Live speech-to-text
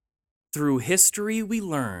Through history, we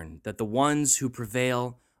learn that the ones who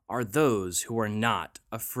prevail are those who are not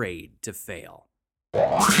afraid to fail.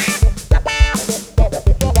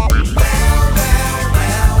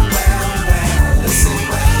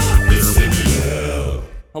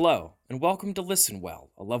 Hello, and welcome to Listen Well,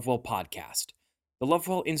 a Lovewell podcast. The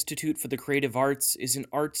Lovewell Institute for the Creative Arts is an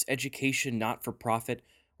arts education not-for-profit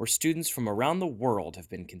where students from around the world have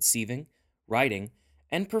been conceiving, writing,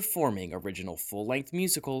 and performing original full-length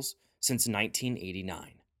musicals since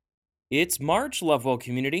 1989. It's March, Lovewell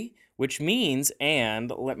community, which means, and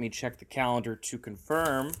let me check the calendar to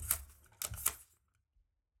confirm,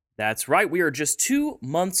 that's right, we are just 2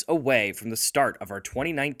 months away from the start of our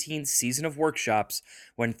 2019 season of workshops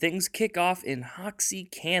when things kick off in Hoxie,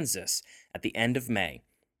 Kansas at the end of May.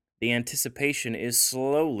 The anticipation is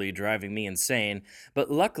slowly driving me insane, but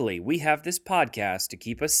luckily we have this podcast to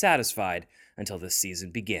keep us satisfied until the season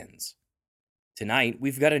begins. Tonight,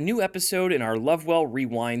 we've got a new episode in our Lovewell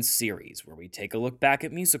Rewind series, where we take a look back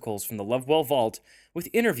at musicals from the Lovewell Vault with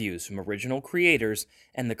interviews from original creators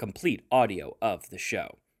and the complete audio of the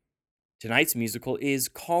show. Tonight's musical is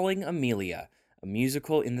Calling Amelia, a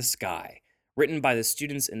musical in the sky, written by the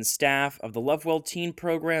students and staff of the Lovewell Teen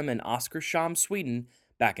Program in Oskarshamn, Sweden,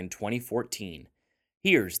 back in 2014.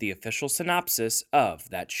 Here's the official synopsis of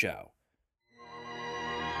that show.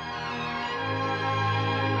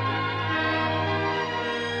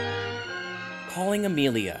 Calling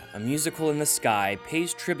Amelia, a musical in the sky,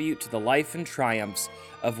 pays tribute to the life and triumphs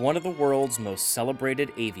of one of the world's most celebrated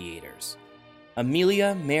aviators.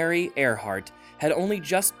 Amelia Mary Earhart had only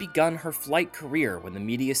just begun her flight career when the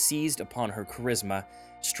media seized upon her charisma,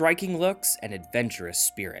 striking looks, and adventurous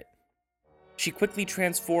spirit. She quickly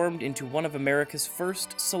transformed into one of America's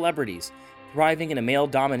first celebrities, thriving in a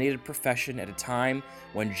male-dominated profession at a time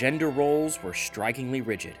when gender roles were strikingly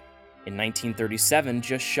rigid. In 1937,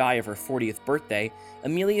 just shy of her 40th birthday,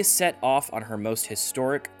 Amelia set off on her most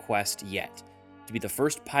historic quest yet, to be the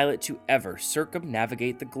first pilot to ever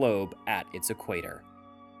circumnavigate the globe at its equator.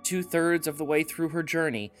 2/3 of the way through her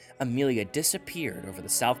journey, Amelia disappeared over the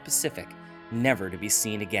South Pacific, never to be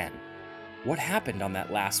seen again. What happened on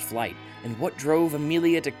that last flight, and what drove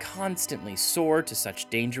Amelia to constantly soar to such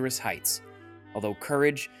dangerous heights? Although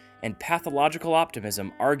courage and pathological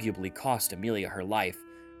optimism arguably cost Amelia her life,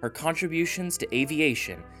 her contributions to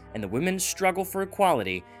aviation and the women's struggle for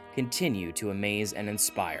equality continue to amaze and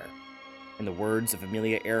inspire. In the words of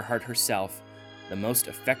Amelia Earhart herself, the most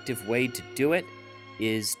effective way to do it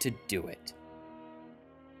is to do it.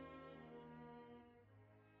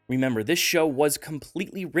 Remember, this show was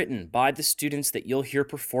completely written by the students that you'll hear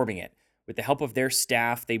performing it. With the help of their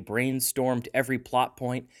staff, they brainstormed every plot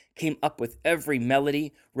point, came up with every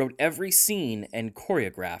melody, wrote every scene, and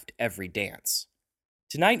choreographed every dance.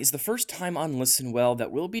 Tonight is the first time on Listen Well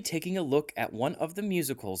that we'll be taking a look at one of the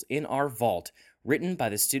musicals in our vault, written by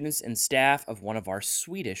the students and staff of one of our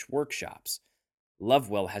Swedish workshops.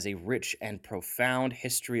 Lovewell has a rich and profound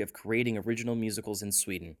history of creating original musicals in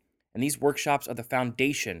Sweden, and these workshops are the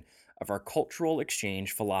foundation of our cultural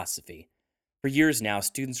exchange philosophy. For years now,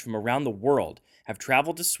 students from around the world have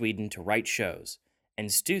traveled to Sweden to write shows,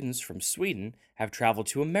 and students from Sweden have traveled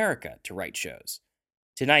to America to write shows.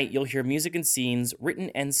 Tonight, you'll hear music and scenes written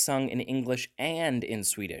and sung in English and in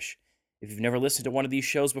Swedish. If you've never listened to one of these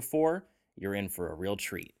shows before, you're in for a real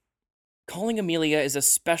treat. Calling Amelia is a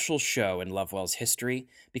special show in Lovewell's history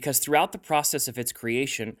because throughout the process of its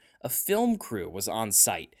creation, a film crew was on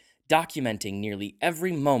site, documenting nearly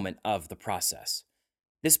every moment of the process.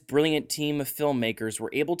 This brilliant team of filmmakers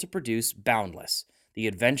were able to produce Boundless, the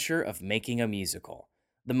adventure of making a musical,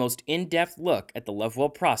 the most in-depth look at the Lovewell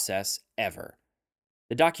process ever.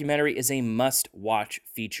 The documentary is a must-watch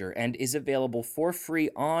feature and is available for free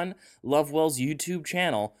on Lovewell's YouTube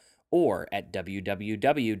channel or at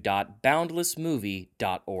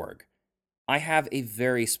www.boundlessmovie.org. I have a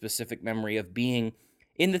very specific memory of being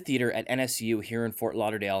in the theater at NSU here in Fort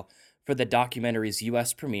Lauderdale for the documentary's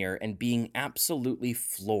US premiere and being absolutely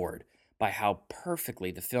floored by how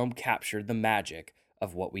perfectly the film captured the magic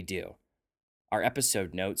of what we do. Our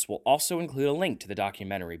episode notes will also include a link to the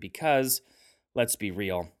documentary because, let's be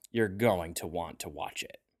real, you're going to want to watch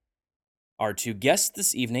it. Our two guests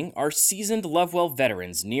this evening are seasoned Lovewell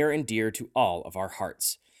veterans near and dear to all of our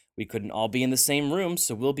hearts. We couldn't all be in the same room,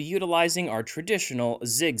 so we'll be utilizing our traditional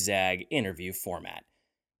zigzag interview format.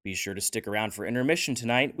 Be sure to stick around for intermission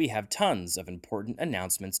tonight. We have tons of important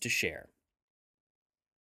announcements to share.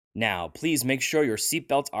 Now, please make sure your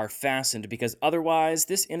seatbelts are fastened because otherwise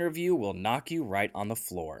this interview will knock you right on the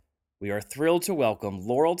floor. We are thrilled to welcome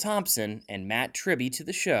Laurel Thompson and Matt Tribby to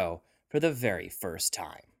the show for the very first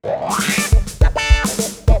time.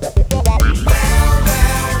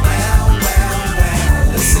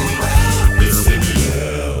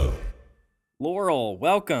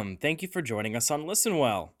 welcome. Thank you for joining us on Listen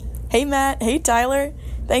Well. Hey Matt, hey Tyler.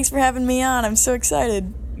 Thanks for having me on. I'm so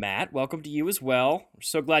excited. Matt, welcome to you as well. We're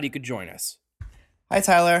so glad you could join us. Hi,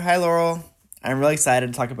 Tyler. Hi, Laurel. I'm really excited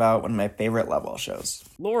to talk about one of my favorite Lovewell shows.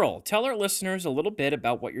 Laurel, tell our listeners a little bit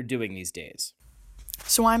about what you're doing these days.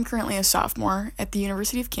 So I'm currently a sophomore at the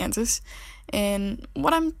University of Kansas, and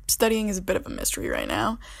what I'm studying is a bit of a mystery right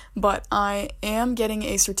now, but I am getting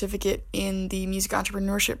a certificate in the music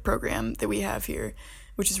entrepreneurship program that we have here,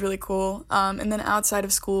 which is really cool. And then outside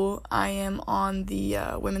of school, I am on the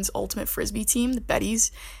women's ultimate frisbee team, the Betties.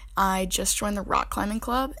 I just joined the rock climbing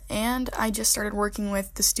club, and I just started working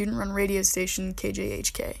with the student-run radio station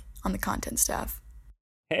KJHK on the content staff.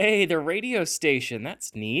 Hey, the radio station,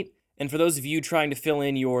 that's neat. And for those of you trying to fill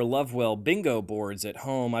in your Lovewell bingo boards at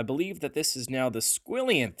home, I believe that this is now the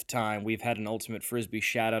squillionth time we've had an Ultimate Frisbee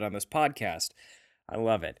shout-out on this podcast. I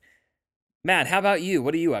love it. Matt, how about you?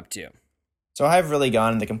 What are you up to? So I've really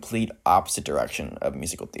gone in the complete opposite direction of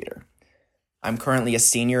musical theater. I'm currently a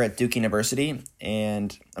senior at Duke University,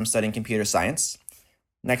 and I'm studying computer science.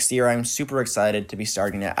 Next year, I'm super excited to be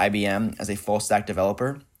starting at IBM as a full-stack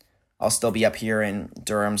developer. I'll still be up here in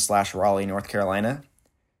Durham/Raleigh, North Carolina.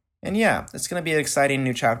 And yeah, it's going to be an exciting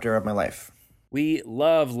new chapter of my life. We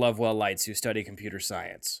love Lovewell Lights who study computer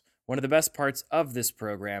science. One of the best parts of this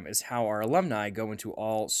program is how our alumni go into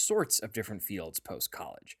all sorts of different fields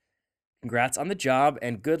post-college. Congrats on the job,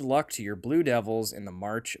 and good luck to your Blue Devils in the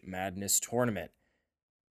March Madness tournament.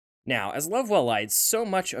 Now, as Lovewell Lights, so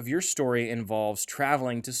much of your story involves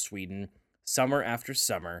traveling to Sweden summer after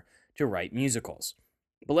summer to write musicals.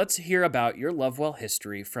 But let's hear about your Lovewell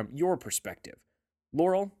history from your perspective.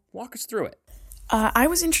 Laurel, walk us through it. I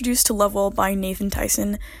was introduced to Lovewell by Nathan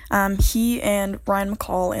Tyson. He and Ryan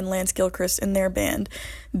McCall and Lance Gilchrist and their band,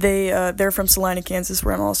 they're from Salina, Kansas,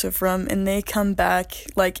 where I'm also from, and they come back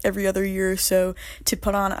like every other year or so to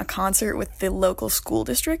put on a concert with the local school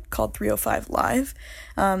district called 305 Live.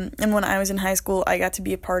 And when I was in high school, I got to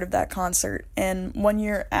be a part of that concert. And 1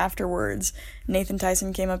 year afterwards, Nathan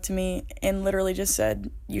Tyson came up to me and literally just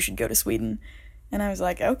said, "You should go to Sweden." And I was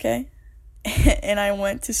like, okay. And I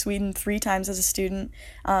went to Sweden 3 times as a student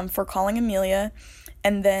for Calling Amelia,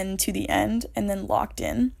 and then To the End, and then Locked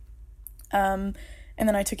In. And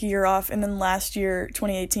then I took a year off, and then last year,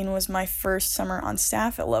 2018, was my first summer on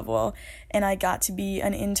staff at Lovewell, and I got to be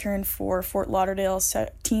an intern for Fort Lauderdale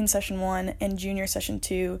Teen Session 1 and Junior Session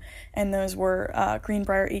 2, and those were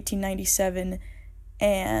Greenbrier 1897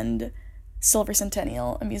 and Silver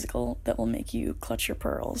Centennial, a musical that will make you clutch your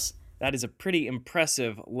pearls. That is a pretty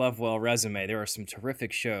impressive Lovewell resume. There are some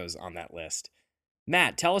terrific shows on that list.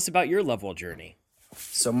 Matt, tell us about your Lovewell journey.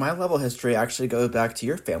 So my Lovewell history actually goes back to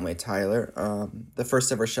your family, Tyler. The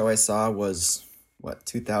first ever show I saw was,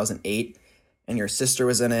 2008? And your sister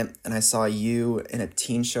was in it, and I saw you in a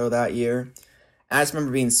teen show that year. And I just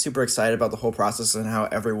remember being super excited about the whole process and how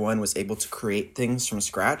everyone was able to create things from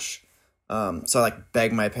scratch. So I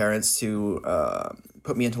begged my parents to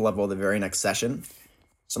put me into Lovewell the very next session.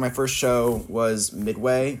 So my first show was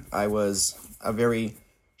Midway. I was a very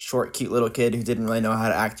short, cute little kid who didn't really know how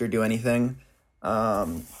to act or do anything.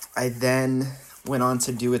 I then went on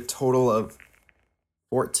to do a total of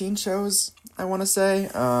 14 shows, I want to say.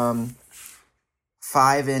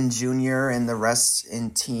 5 in junior and the rest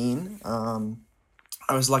in teen. I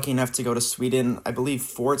was lucky enough to go to Sweden, I believe,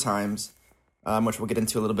 4 times, which we'll get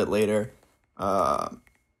into a little bit later.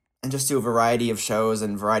 And just do a variety of shows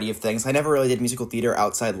and variety of things. I never really did musical theater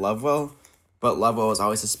outside Lovewell, but Lovewell was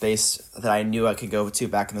always a space that I knew I could go to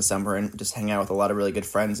back in the summer and just hang out with a lot of really good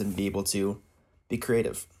friends and be able to be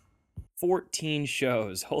creative. 14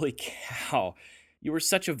 shows. Holy cow. You were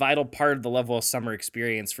such a vital part of the Lovewell summer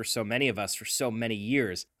experience for so many of us for so many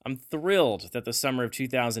years. I'm thrilled that the summer of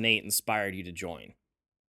 2008 inspired you to join.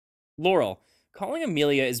 Laurel, Calling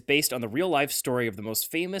Amelia is based on the real-life story of the most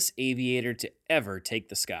famous aviator to ever take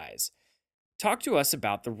the skies. Talk to us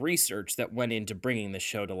about the research that went into bringing this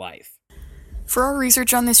show to life. For our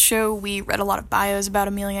research on this show, we read a lot of bios about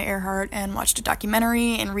Amelia Earhart and watched a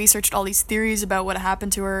documentary and researched all these theories about what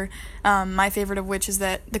happened to her, my favorite of which is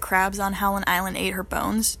that the crabs on Howland Island ate her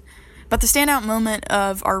bones. But the standout moment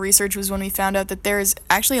of our research was when we found out that there is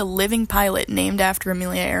actually a living pilot named after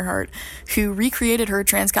Amelia Earhart who recreated her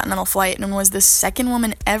transcontinental flight and was the second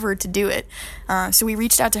woman ever to do it. So we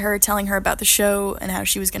reached out to her telling her about the show and how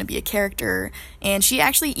she was going to be a character, and she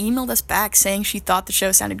actually emailed us back saying she thought the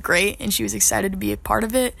show sounded great and she was excited to be a part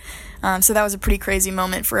of it. So that was a pretty crazy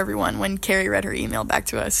moment for everyone. When Carrie read her email back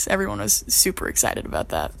to us, everyone was super excited about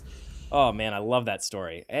that. Oh man, I love that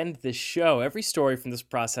story. And this show, every story from this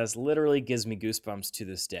process literally gives me goosebumps to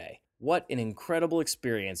this day. What an incredible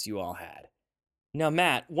experience you all had. Now,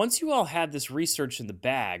 Matt, once you all had this research in the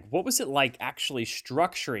bag, what was it like actually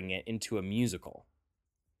structuring it into a musical?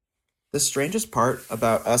 The strangest part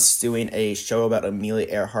about us doing a show about Amelia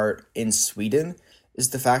Earhart in Sweden is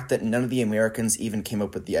the fact that none of the Americans even came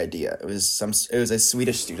up with the idea. It was a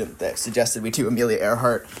Swedish student that suggested we do Amelia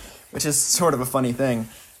Earhart, which is sort of a funny thing.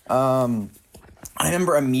 I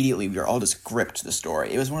remember immediately we were all just gripped to the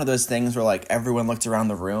story. It was one of those things where like everyone looked around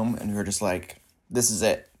the room and we were just like, "This is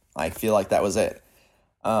it." I feel like that was it.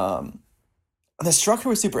 Um, the structure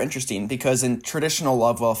was super interesting because in traditional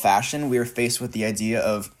Lovewell fashion, we were faced with the idea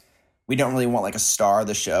of we don't really want like a star of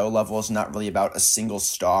the show. Lovewell is not really about a single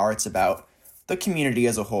star. It's about the community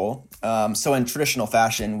as a whole. So in traditional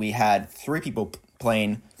fashion, we had three people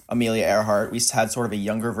playing Amelia Earhart. We had sort of a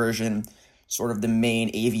younger version, sort of the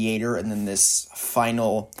main aviator, and then this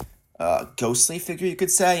final ghostly figure, you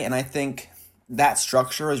could say. And I think that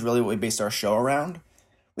structure is really what we based our show around.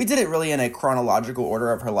 We did it really in a chronological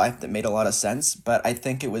order of her life that made a lot of sense, but I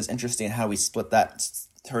think it was interesting how we split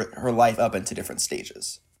her life up into different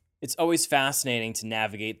stages. It's always fascinating to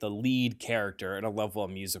navigate the lead character in a Lovewell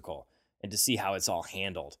musical and to see how it's all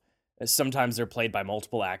handled. Sometimes they're played by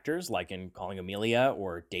multiple actors, like in Calling Amelia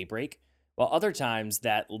or Daybreak, while other times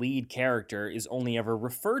that lead character is only ever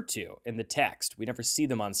referred to in the text. We never see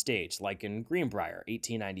them on stage, like in Greenbrier,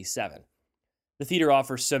 1897. The theater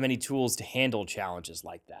offers so many tools to handle challenges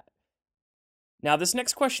like that. Now, this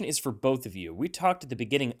next question is for both of you. We talked at the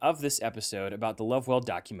beginning of this episode about the Lovewell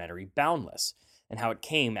documentary Boundless and how it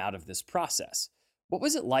came out of this process. What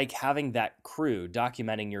was it like having that crew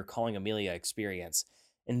documenting your Calling Amelia experience?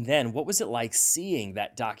 And then what was it like seeing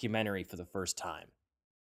that documentary for the first time?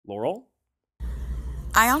 Laurel?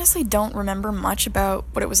 I honestly don't remember much about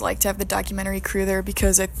what it was like to have the documentary crew there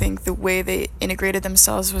because I think the way they integrated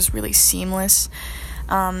themselves was really seamless.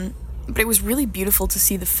 But it was really beautiful to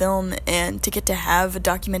see the film and to get to have a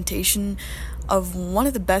documentation of one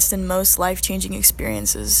of the best and most life-changing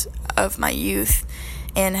experiences of my youth.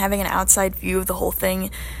 And having an outside view of the whole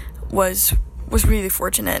thing was really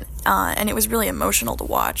fortunate, and it was really emotional to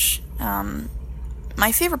watch.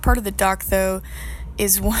 My favorite part of the doc, though,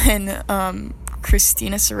 is when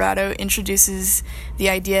Christina Serrato introduces the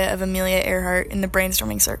idea of Amelia Earhart in the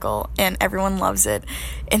brainstorming circle, and everyone loves it.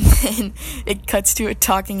 And then it cuts to a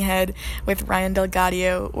talking head with Ryan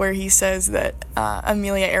Delgadio, where he says that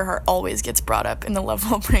Amelia Earhart always gets brought up in the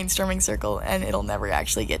Lovewell brainstorming circle, and it'll never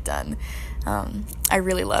actually get done. I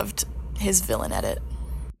really loved his villain edit.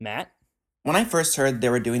 Matt? When I first heard they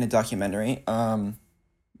were doing a documentary,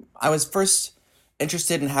 I was first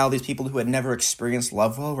interested in how these people who had never experienced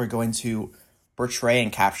Lovewell were going to portray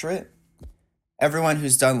and capture it. Everyone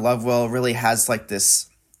who's done Lovewell really has like this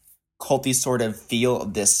culty sort of feel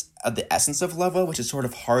of the essence of Lovewell, which is sort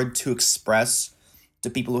of hard to express to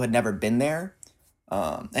people who had never been there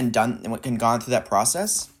and gone through that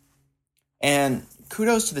process. And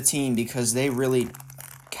kudos to the team because they really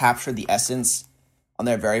captured the essence on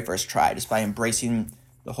their very first try, just by embracing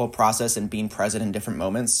the whole process and being present in different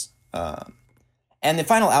moments. And the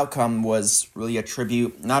final outcome was really a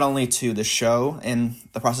tribute not only to the show and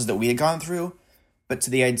the process that we had gone through, but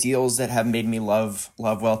to the ideals that have made me love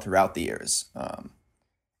Lovewell throughout the years.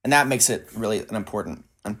 And that makes it really an important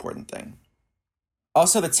thing.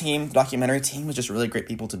 Also, the documentary team, was just really great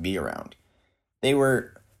people to be around. They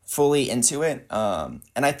were fully into it, and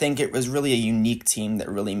I think it was really a unique team that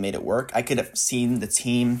really made it work. I could have seen the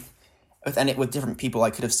team with different people.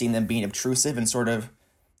 I could have seen them being obtrusive and sort of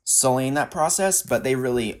sullying that process, but they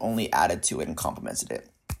really only added to it and complemented it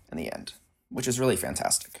in the end, which is really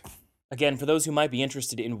fantastic. Again, for those who might be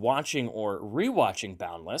interested in watching or rewatching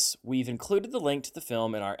Boundless, we've included the link to the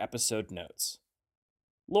film in our episode notes.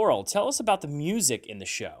 Laurel, tell us about the music in the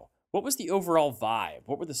show. What was the overall vibe?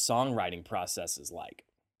 What were the songwriting processes like?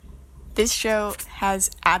 This show has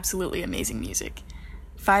absolutely amazing music.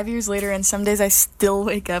 5 years later, and some days I still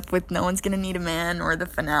wake up with No One's Gonna Need a Man or the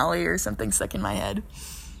finale or something stuck in my head.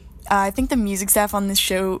 I think the music staff on this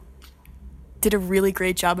show did a really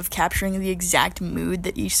great job of capturing the exact mood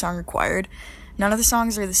that each song required. None of the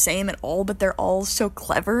songs are the same at all, but they're all so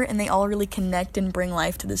clever and they all really connect and bring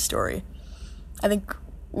life to the story. I think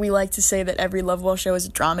we like to say that every Lovewell show is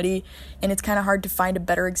a dramedy, and it's kind of hard to find a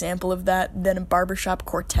better example of that than a barbershop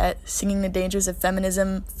quartet singing the dangers of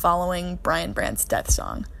feminism following Brian Brandt's death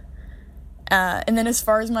song. And then as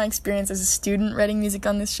far as my experience as a student writing music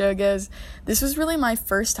on this show goes, this was really my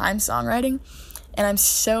first time songwriting, and I'm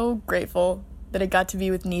so grateful that I got to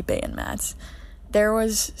be with Nipe and Matt. There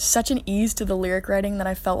was such an ease to the lyric writing that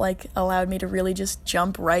I felt like allowed me to really just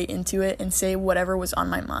jump right into it and say whatever was on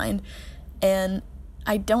my mind. And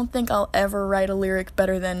I don't think I'll ever write a lyric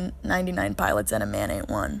better than 99 Pilots and A Man Ain't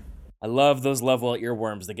One. I love those Lovewell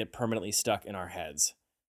earworms that get permanently stuck in our heads.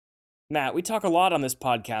 Matt, we talk a lot on this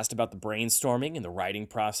podcast about the brainstorming and the writing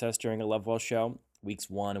process during a Lovewell show, weeks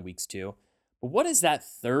 1 and weeks 2. But what is that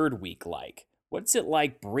third week like? What's it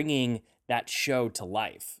like bringing that show to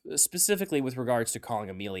life, specifically with regards to calling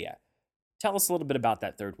Amelia? Tell us a little bit about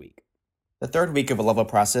that third week. The third week of a Lovewell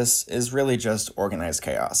process is really just organized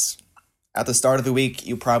chaos. At the start of the week,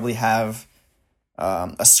 you probably have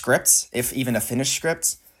a script, if even a finished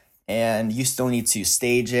script, and you still need to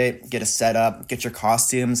stage it, get a setup, get your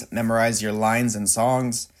costumes, memorize your lines and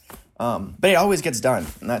songs. But it always gets done,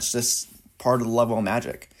 and that's just part of the Lovewell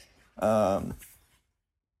magic. And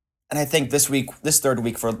I think this third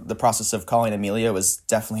week for the process of calling Amelia was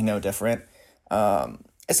definitely no different.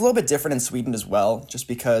 It's a little bit different in Sweden as well, just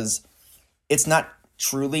because it's not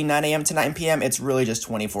truly 9 a.m. to 9 p.m. It's really just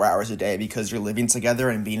 24 hours a day because you're living together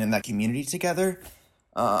and being in that community together.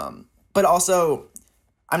 But also,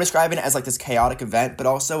 I'm describing it as like this chaotic event, but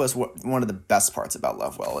also as one of the best parts about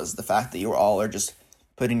Lovewell is the fact that you all are just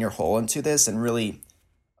putting your whole into this and really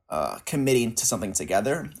committing to something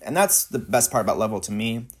together. And that's the best part about Lovewell to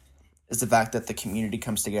me, is the fact that the community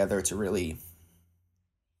comes together to really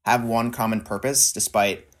have one common purpose,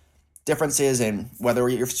 despite differences in whether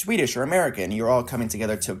you're Swedish or American. You're all coming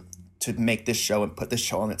together to make this show and put this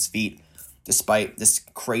show on its feet, despite this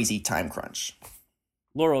crazy time crunch.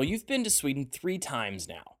 Laurel, you've been to Sweden 3 times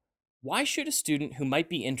now. Why should a student who might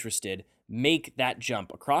be interested make that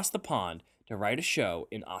jump across the pond to write a show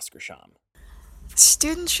in Oskarshamn?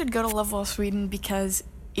 Students should go to Lovewell Sweden because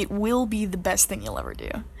it will be the best thing you'll ever do.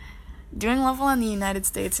 Doing Lovewell in the United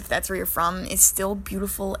States, if that's where you're from, is still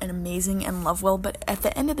beautiful and amazing and Lovewell, but at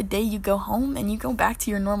the end of the day, you go home and you go back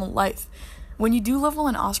to your normal life. When you do Lovewell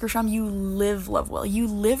in Oskarshamn, you live Lovewell. You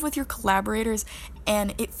live with your collaborators,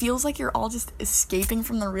 and it feels like you're all just escaping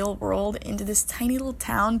from the real world into this tiny little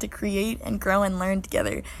town to create and grow and learn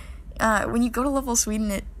together. When you go to Lovewell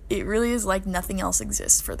Sweden, it really is like nothing else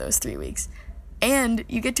exists for those 3 weeks. And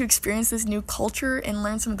you get to experience this new culture and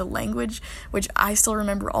learn some of the language, which I still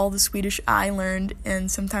remember all the Swedish I learned, and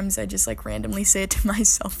sometimes I just like randomly say it to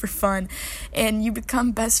myself for fun. And you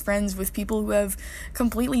become best friends with people who have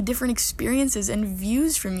completely different experiences and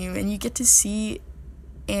views from you, and you get to see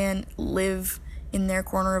and live in their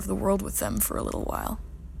corner of the world with them for a little while.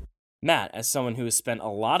 Matt, as someone who has spent a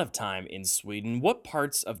lot of time in Sweden, what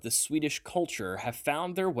parts of the Swedish culture have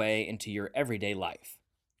found their way into your everyday life?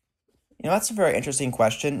 That's a very interesting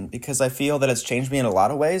question because I feel that it's changed me in a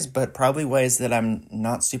lot of ways, but probably ways that I'm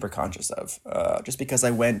not super conscious of. Just because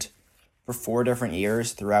I went for 4 different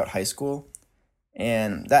years throughout high school,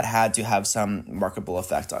 and that had to have some remarkable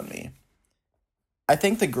effect on me. I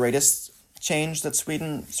think the greatest change that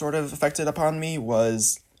Sweden sort of affected upon me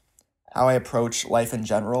was how I approach life in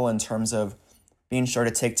general in terms of being sure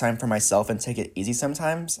to take time for myself and take it easy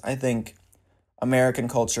sometimes. I think American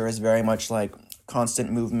culture is very much like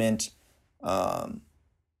constant movement,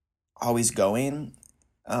 always going.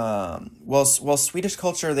 Well, Swedish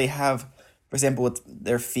culture, they have, for example, with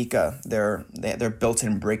their fika, their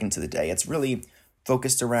built-in break into the day. It's really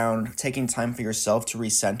focused around taking time for yourself to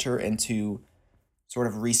recenter and to sort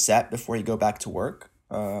of reset before you go back to work.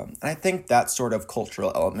 And I think that sort of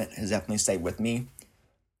cultural element has definitely stayed with me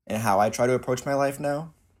in how I try to approach my life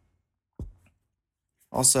now.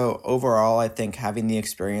 Also, overall, I think having the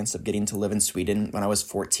experience of getting to live in Sweden when I was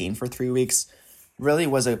 14 for 3 weeks really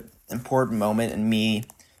was an important moment in me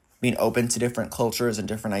being open to different cultures and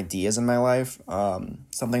different ideas in my life,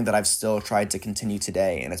 something that I've still tried to continue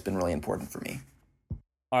today, and it's been really important for me.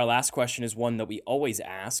 Our last question is one that we always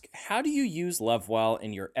ask. How do you use Lovewell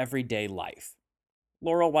in your everyday life?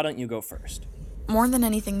 Laurel, why don't you go first? More than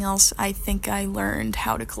anything else, I think I learned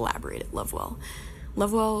how to collaborate at Lovewell.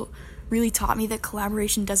 Lovewell really taught me that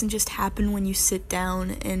collaboration doesn't just happen when you sit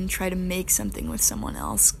down and try to make something with someone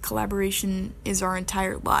else. Collaboration is our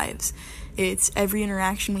entire lives. It's every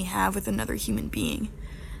interaction we have with another human being.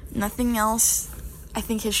 Nothing else, I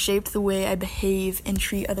think, has shaped the way I behave and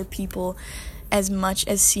treat other people as much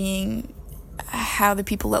as seeing how the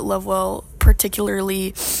people at Lovewell,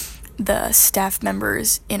 particularly the staff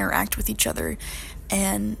members, interact with each other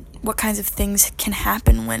and what kinds of things can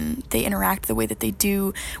happen when they interact the way that they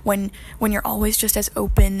do, when you're always just as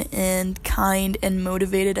open and kind and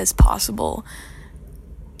motivated as possible.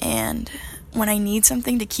 And when I need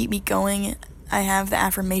something to keep me going, I have the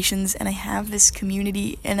affirmations and I have this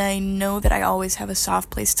community, and I know that I always have a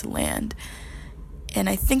soft place to land. And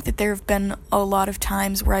I think that there have been a lot of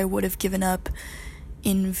times where I would have given up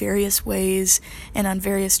in various ways and on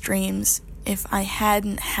various dreams, if I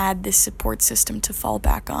hadn't had this support system to fall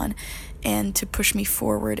back on and to push me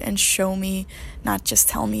forward and show me, not just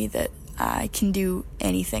tell me that I can do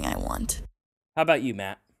anything I want. How about you,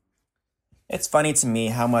 Matt? It's funny to me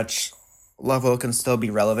how much Lovewell can still be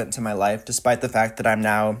relevant to my life, despite the fact that I'm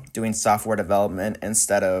now doing software development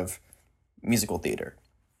instead of musical theater.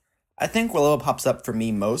 I think where Lovewell pops up for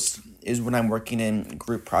me most is when I'm working in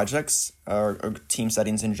group projects or team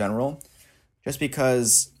settings in general, just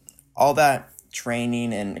because all that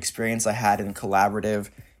training and experience I had in collaborative,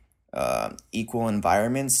 equal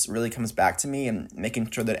environments really comes back to me, and making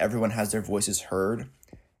sure that everyone has their voices heard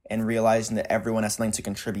and realizing that everyone has something to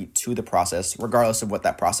contribute to the process, regardless of what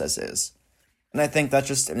that process is. And I think that's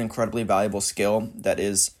just an incredibly valuable skill that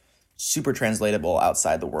is super translatable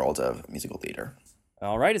outside the world of musical theater.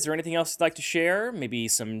 All right, is there anything else you'd like to share? Maybe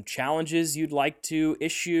some challenges you'd like to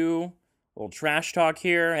issue? A little trash talk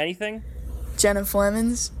here, anything? Jenna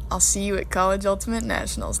Flemons, I'll see you at College Ultimate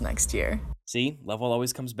Nationals next year. See, Lovewell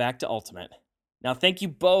always comes back to Ultimate. Now, thank you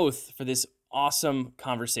both for this awesome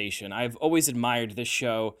conversation. I've always admired this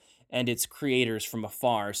show and its creators from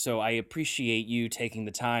afar, so I appreciate you taking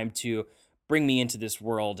the time to bring me into this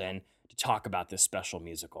world and to talk about this special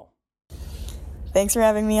musical. Thanks for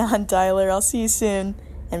having me on, Tyler. I'll see you soon.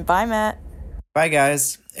 And bye, Matt. Bye,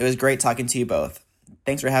 guys. It was great talking to you both.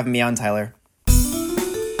 Thanks for having me on, Tyler.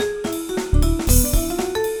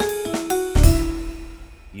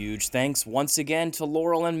 Huge thanks once again to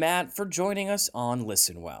Laurel and Matt for joining us on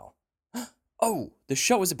Listen Well. Oh, the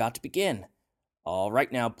show is about to begin. All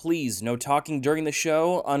right, now, please, no talking during the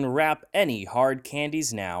show. Unwrap any hard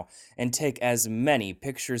candies now and take as many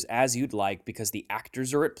pictures as you'd like, because the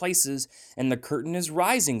actors are at places and the curtain is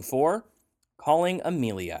rising for Calling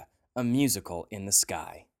Amelia, a musical in the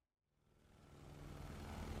sky.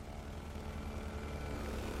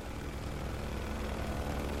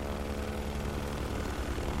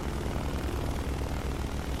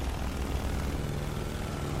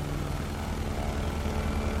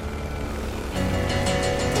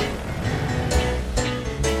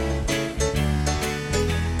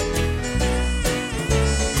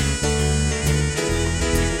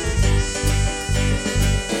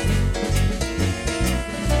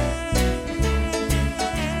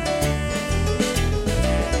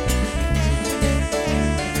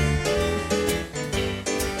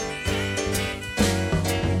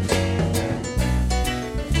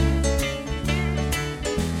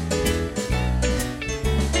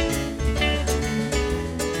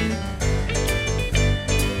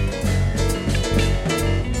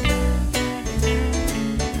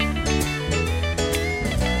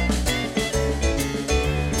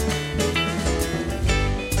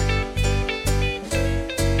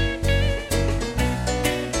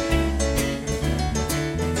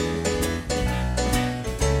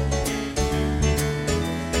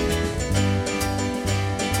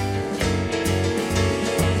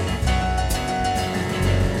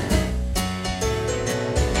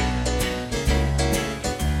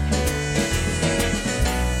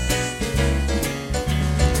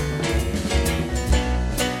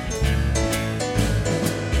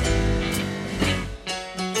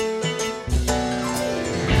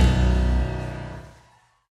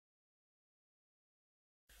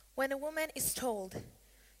 When a woman is told,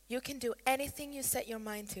 you can do anything you set your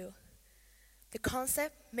mind to, the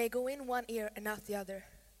concept may go in one ear and out the other.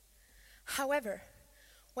 However,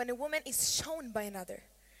 when a woman is shown by another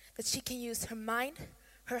that she can use her mind,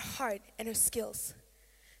 her heart, and her skills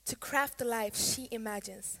to craft the life she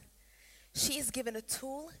imagines, she is given a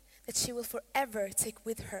tool that she will forever take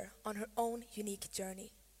with her on her own unique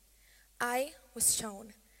journey. I was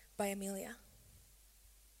shown by Amelia.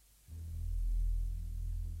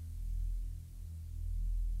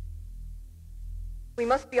 We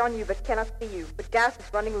must be on you, but cannot see you. But gas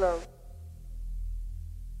is running low.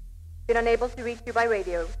 Been unable to reach you by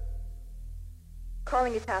radio.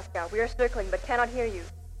 Calling you, Tasca. We are circling, but cannot hear you.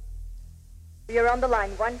 We are on the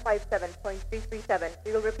line 157.337.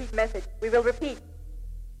 We will repeat message. We will repeat.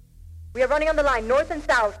 We are running on the line north and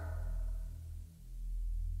south.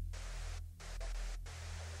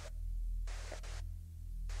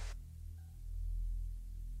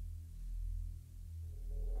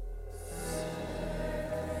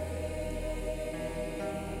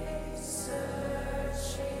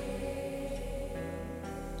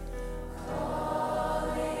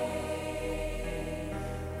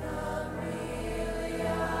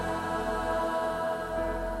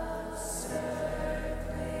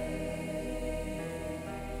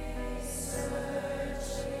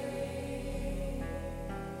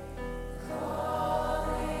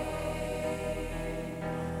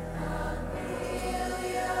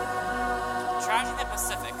 Tragedy in the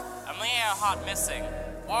Pacific, Amelia Earhart missing.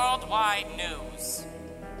 Worldwide news.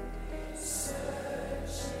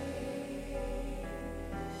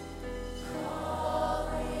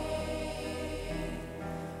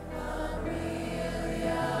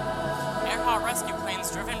 Earhart rescue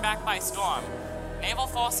planes driven back by storm. Naval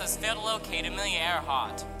forces failed to locate Amelia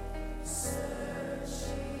Earhart.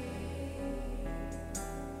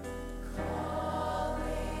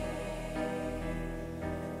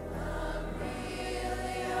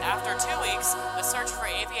 After 2 weeks, the search for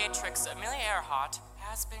aviatrix Amelia Earhart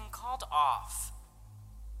has been called off.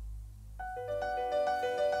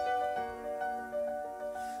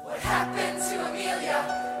 What happened to Amelia?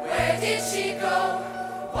 Where did she go?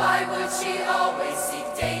 Why would she always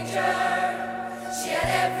seek danger? She had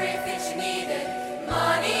everything she needed,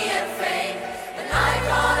 money and fame, and I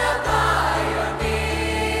gonna buy her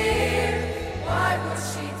beer. Why would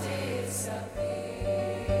she disappear?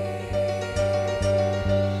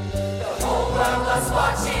 The whole world was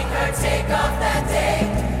watching her take off that day.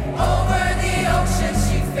 Over the ocean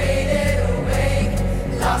she faded away,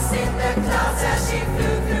 lost in the clouds as she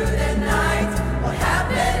flew through the night. What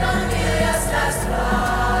happened on Amelia's last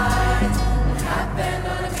flight? What happened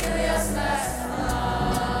on Amelia's last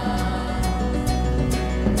flight?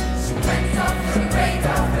 She went off, she rained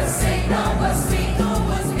off, her signal was sweet.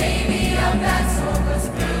 Maybe a bad storm was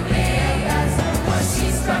brewing. Was she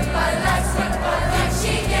struck by lightning? Did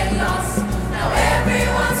she get lost? Now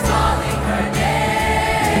everyone's calling her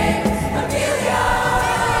name, Amelia.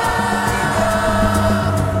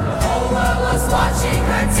 The whole world was watching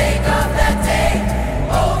her take off that day.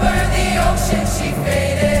 Over the ocean she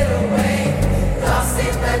faded away, lost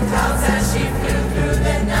in the clouds as she flew through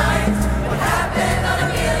the night. What happened on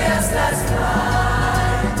Amelia's last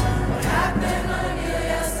flight? What happened on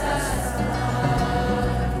Amelia's last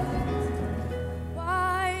flight?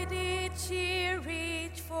 Why did she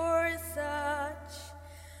reach for such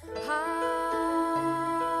heights?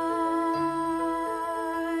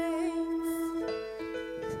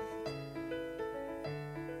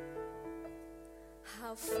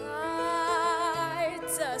 How far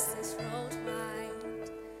does this road wind?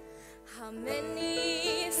 How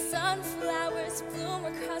many sunflowers bloom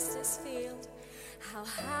across this field? How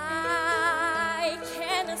high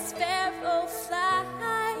can a sparrow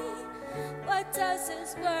fly? What does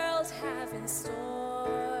this world have in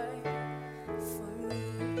store for me?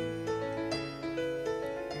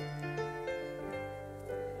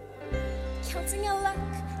 Counting your luck,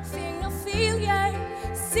 fearing no failure,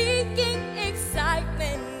 seeking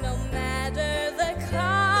excitement no matter the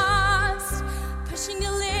cost, pushing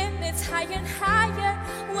your limits higher and higher.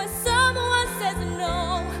 When someone says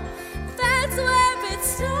no, that's where it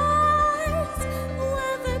starts.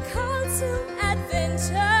 When the call to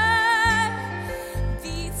adventure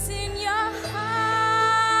beats in your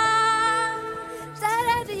heart. Där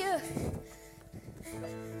är det ju!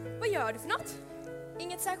 Vad gör du för något?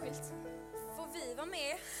 Inget särskilt. Får vi vara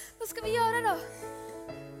med? Vad ska vi göra då?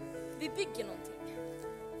 Vi bygger någonting.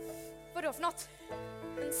 Vad då för något?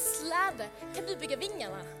 En släde. Kan du bygga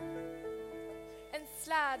vingarna? En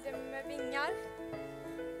släde med vingar?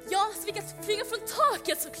 Ja, så vi kan flyga från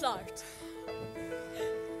taket såklart.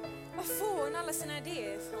 Var får hon alla sina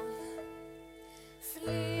idéer ifrån?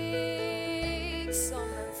 Flyg som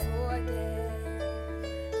en fågel.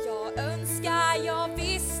 Jag önskar jag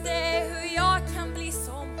visste hur jag kan bli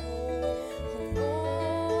som hon. Hon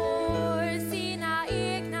går sina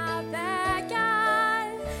egna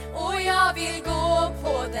vägar och jag vill gå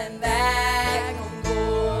på den väg hon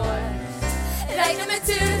går. Räkna med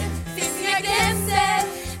tur, finns inga gränser.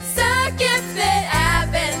 Sök efter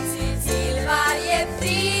äventyr till varje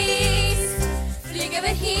pris. Flyg över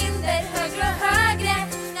hinder, högre och högre.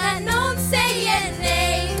 När någon säger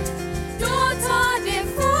nej, då tar det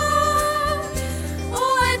fart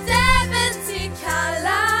och ett äventyr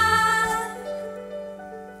kallar.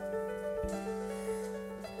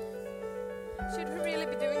 Should we really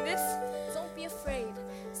be doing this? Don't be afraid.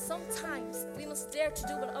 Sometimes we must dare to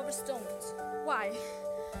do what others don't. Why?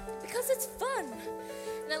 Because it's fun.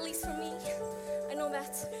 And at least for me, I know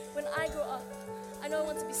that when I grow up, I know I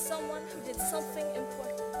want to be someone who did something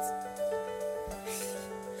important.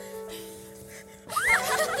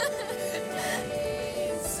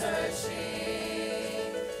 Searching,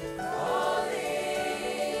 calling,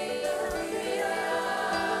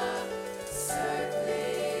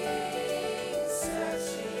 circling,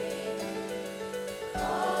 searching,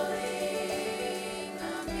 calling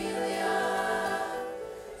Amelia.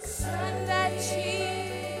 Sun that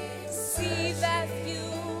cheeks, see that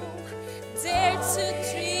view, dare to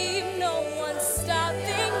dream, no one's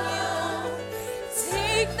stopping.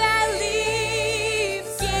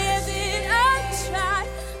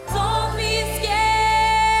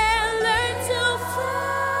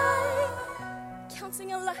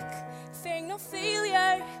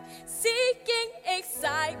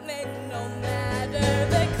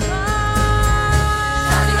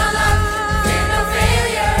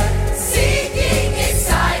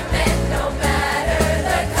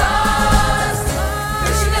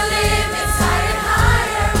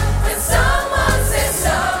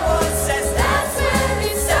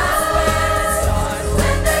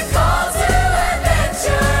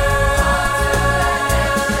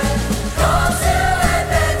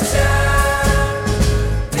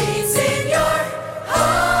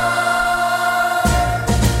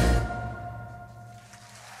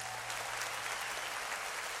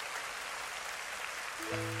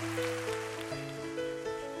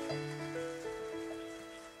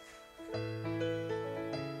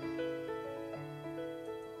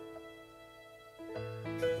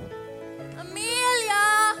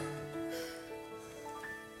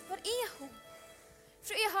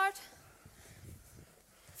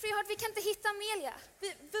 vi kan inte hitta Amelia.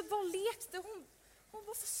 Vi bara lekte, hon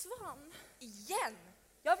bara försvann. Igen?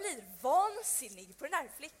 Jag blir vansinnig på den här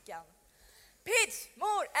flickan. Pidge,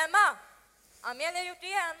 mor, Emma! Amelia har gjort det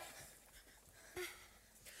igen.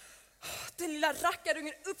 Den lilla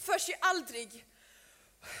rackarungen uppför sig aldrig.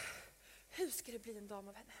 Hur ska det bli en dam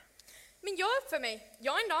av henne? Men jag uppför mig.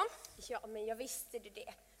 Jag är en dam. Ja, men jag visste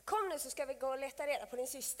det. Kom nu så ska vi gå och leta reda på din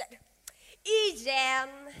syster.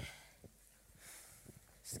 Igen!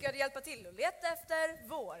 Ska du hjälpa till att leta efter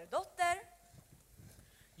vår dotter?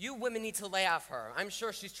 You women need to lay off her. I'm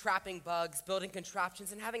sure she's trapping bugs, building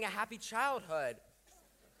contraptions, and having a happy childhood.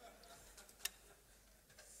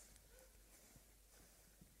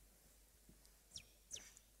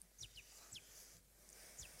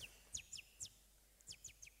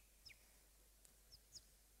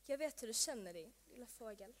 Jag vet hur du känner dig, lilla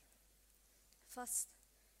fågel. Fast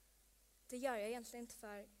det gör jag egentligen inte,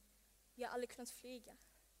 för jag har aldrig kunnat flyga.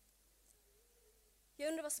 Jag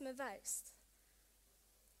undrar vad som är värst.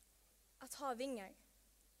 Att ha vingar,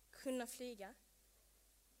 kunna flyga,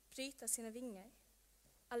 bryta sina vingar,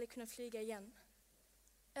 aldrig kunna flyga igen.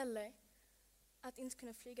 Eller att inte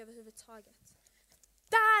kunna flyga överhuvudtaget.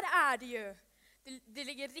 Där är det ju! Det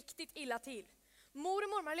ligger riktigt illa till. Mor och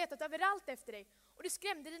mormor har letat överallt efter dig. Och du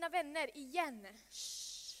skrämde dina vänner igen.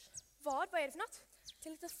 Shh. Vad är det för något? Det är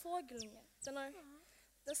en liten fågelunge. Den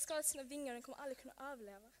har skadat sina vingar och den kommer aldrig kunna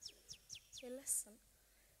överleva. Jag är ledsen.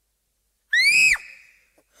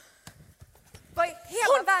 Vad i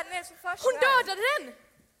hela världen är det som försiggår? Hon dödade den!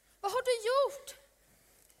 Vad har du gjort?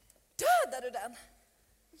 Dödade du den?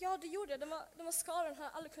 Ja, det gjorde jag. Den var skadad, den hade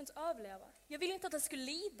aldrig kunnat överleva. Jag ville inte att den skulle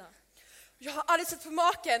lida. Jag har aldrig sett på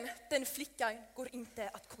maken. Den flickan går inte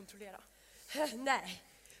att kontrollera. Nej,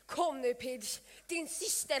 kom nu Pidge. Din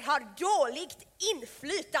syster har dåligt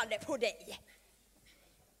inflytande på dig.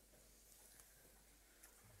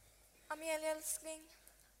 Amelia älskling,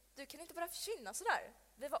 du kan inte bara försvinna sådär.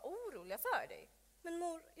 Vi var oroliga för dig. Men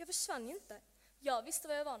mor, jag försvann ju inte. Jag visste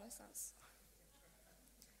var jag var någonstans.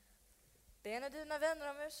 Be när dina vänner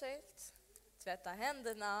om ursäkt. Tvätta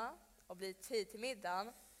händerna och bli tid till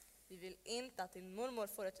middagen. Vi vill inte att din mormor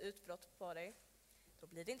får ett utbrott på dig. Då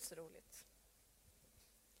blir det inte så roligt.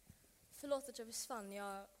 Förlåt att jag försvann.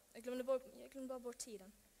 Jag glömde bara bort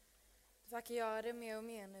tiden. Du verkar göra det mer och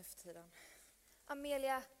mer nu för tiden.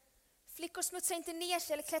 Amelia, flickor smutsar inte ner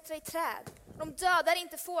sig eller klättrar i träd. De dödar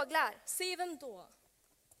inte fåglar. Se vem då?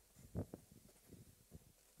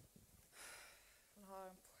 Hon har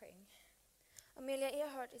en poäng. Amelia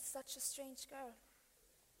Earhart is such a strange girl.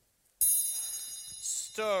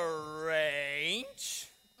 Strange?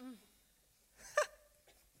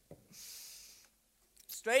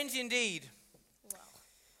 Strange indeed. Wow.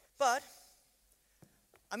 But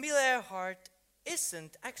Amelia Earhart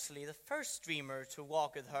isn't actually the first dreamer to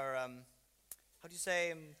walk with her, how do you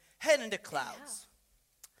say, head in the clouds.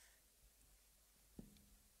 Yeah.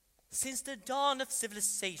 Since the dawn of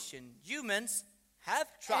civilization, humans have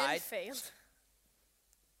tried And failed.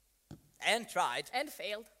 and tried, And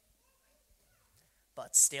failed.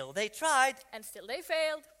 but still they tried And still they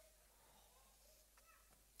failed.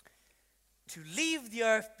 to leave the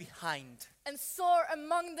earth behind. And soar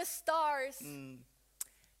among the stars.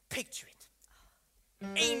 Picture it.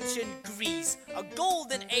 Ancient Greece, a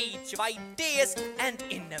golden age of ideas and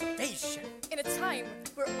innovation. In a time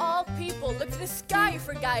where all people look to the sky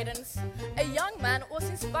for guidance, a young man was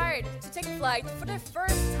inspired to take flight for the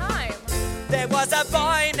first time. There was a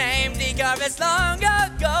boy named Icarus long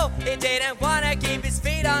ago. He didn't want to keep his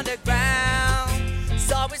feet on the ground.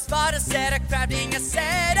 So his father set a crafting a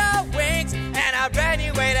set of wings, and a brand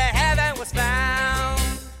new way to heaven was found.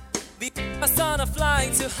 My son are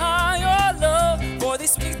flying too high or low, for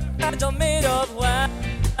these wings are made of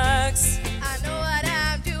wax. I know what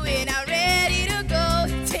I'm doing, I'm ready to go.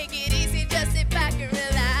 Take it easy, just sit back and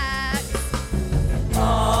relax.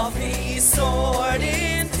 Off he soared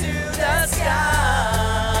into the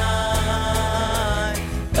sky,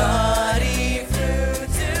 but he flew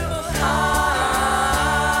too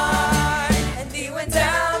high, and he went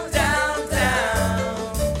down, down,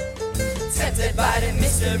 down, tempted by the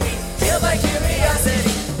mystery, killed by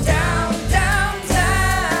curiosity, down, down,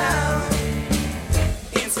 down,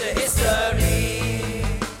 into history.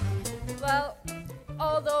 Well,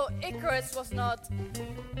 although Icarus was not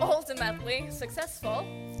ultimately successful,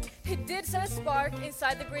 he did set a spark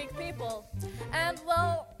inside the Greek people. And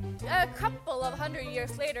well, a couple of 100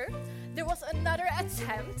 years later, there was another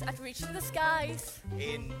attempt at reaching the skies.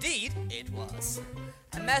 Indeed, it was.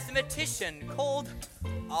 A mathematician called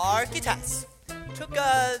Archytas took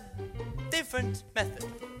a different method.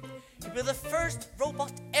 He built the first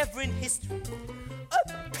robot ever in history. A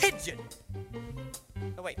pigeon.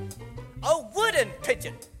 Oh, wait. A wooden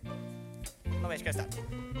pigeon. Oh, wait, ska start.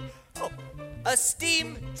 Oh, a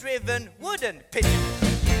steam-driven wooden pigeon.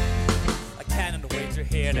 I cannot wait to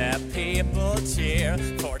hear the people cheer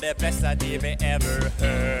for the best idea we ever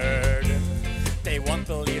heard. They won't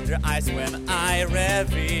believe their eyes when I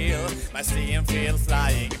reveal my steam-filled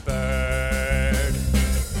flying bird.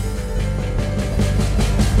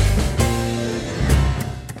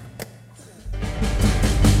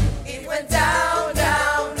 It went down,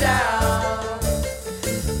 down, down.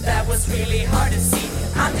 That was really hard to see.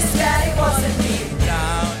 I'm just glad it wasn't me.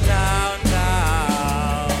 Down, down,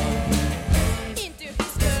 down. Into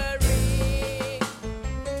history.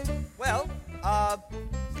 Well,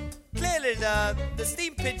 clearly the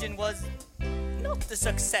steam pigeon was not the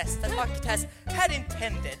success that architects had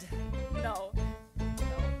intended. No.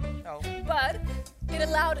 No. But it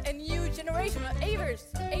allowed a new generation of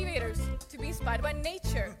aviators to be inspired by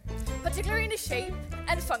nature, particularly in the shape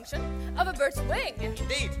and function of a bird's wing.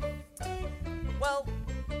 Indeed. Well,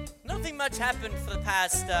 nothing much happened for the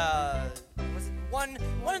past, was it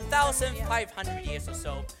 1,500 years or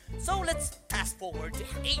so. So let's fast forward to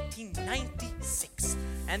 1896,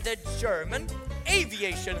 and the German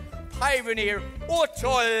aviation pioneer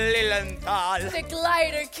Otto Lilienthal. The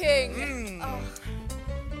glider king.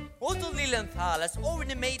 Otto Lilienthal has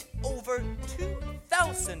already made over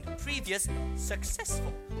 2,000 previous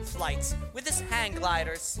successful flights with his hang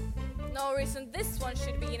gliders. No reason this one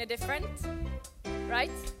should be any different,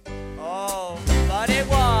 right? Oh, but it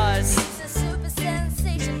was. It's a super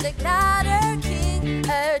sensation, the glider king.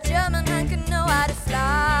 A German man could know how to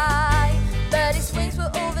fly, but his wings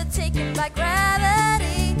were overtaken by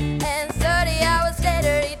gravity, and 30 hours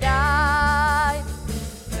later he died.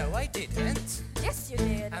 No, I didn't. Yes, you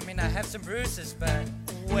did. I mean, I have some bruises, but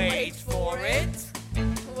wait for it.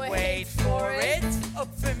 Wait for it.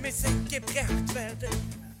 Upp för musiken praktvärlden.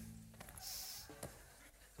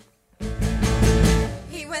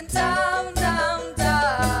 He went down, down,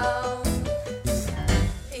 down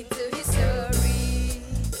into history.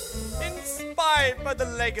 Inspired by the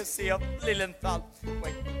legacy of Lilienthal.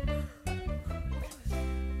 Wait.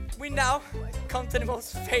 We now come to the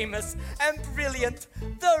most famous and brilliant,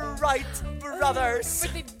 the Wright brothers.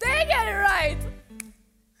 But did they get it right?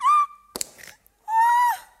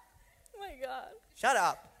 Oh my god. Shut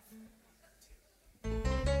up.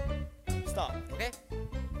 Stop, okay?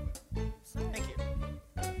 Thank you.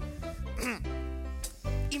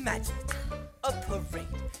 Imagine it. A parade.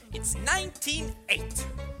 It's 1908.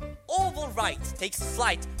 Oval Wright takes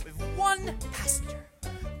flight with one passenger.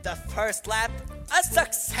 The first lap, a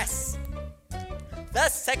success. The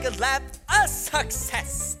second lap, a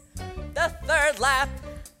success. The third lap,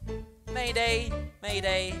 mayday,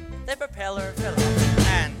 mayday, the propeller fell off.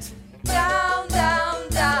 And Down, down,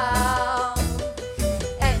 down.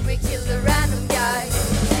 And we killed the random guy.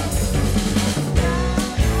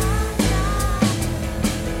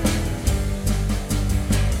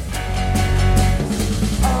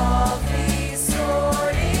 Off he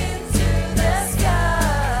soared into the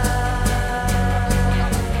sky,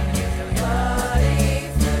 but he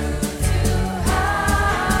flew too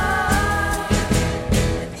high.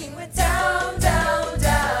 And he went down, down,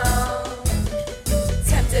 down.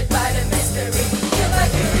 Tempted by the mystery, killed by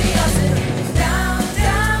curiosity. Down,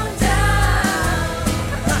 down, down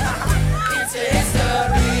into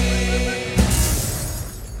history.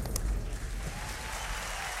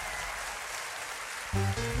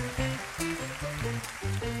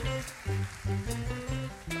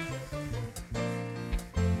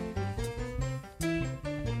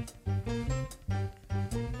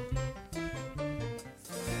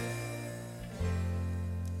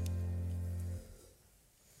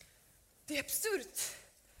 Det är absurt.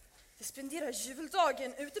 Vi spenderar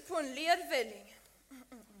juldagen ute på en lervälling.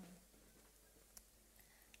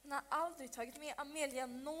 Han har aldrig tagit med Amelia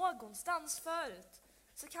någonstans förut.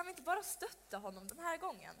 Så kan vi inte bara stötta honom den här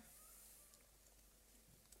gången?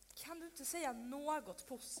 Kan du inte säga något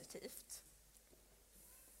positivt?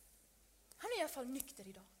 Han är i alla fall nykter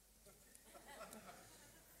idag.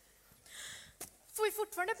 Får vi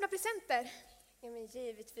fortfarande öppna presenter? Ja, men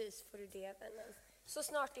givetvis får du det, vännen. Så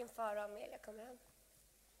snart din far och Amelia kommer hem.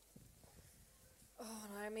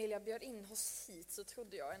 När Amelia bjöd in oss hit så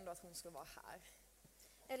trodde jag ändå att hon skulle vara här.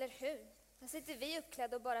 Eller hur? Här sitter vi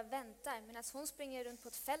uppklädda och bara väntar medan hon springer runt på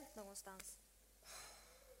ett fält någonstans.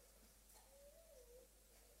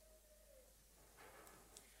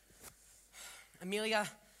 Amelia,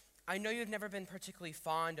 I know you've never been particularly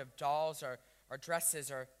fond of dolls or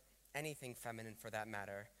dresses or anything feminine for that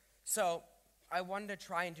matter. So I wanted to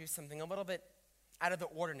try and do something a little bit out of the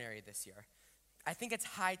ordinary this year. I think it's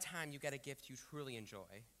high time you get a gift you truly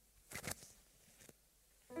enjoy.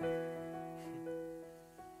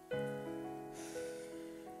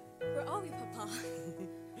 Where are we, Papa?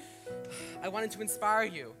 I wanted to inspire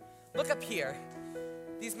you. Look up here.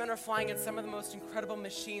 These men are flying in some of the most incredible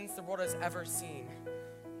machines the world has ever seen.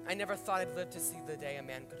 I never thought I'd live to see the day a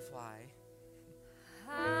man could fly.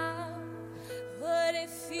 How would it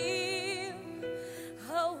feel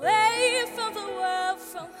away from the world,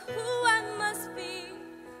 from who I must be?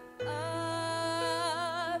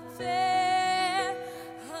 Up there,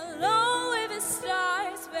 alone with the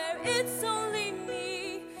stars, where it's only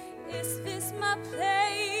me. Is this my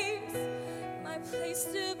place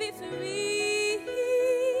to be free?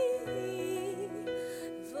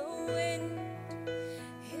 The wind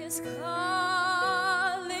is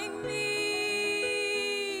calling me.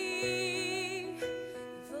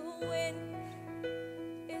 The wind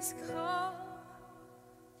is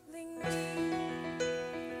calling me.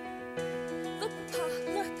 Look, Papa,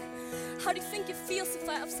 look. How do you think it feels to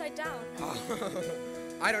fly upside down?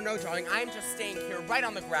 I don't know, darling. I'm just staying here right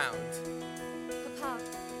on the ground. Papa,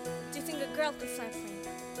 do you think a girl could fly a plane?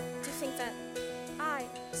 Do you think that I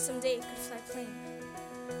someday could fly a plane?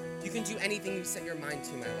 You can do anything you set your mind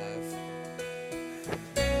to, my love.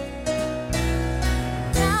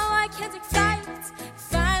 Now I can take flight,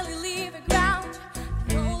 finally leave the ground.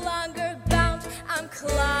 No longer bound, I'm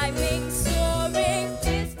climbing, soaring.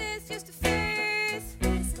 Is this just a phase?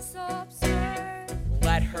 This is so absurd.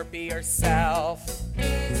 Let her be herself.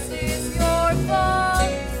 This is your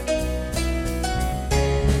fault.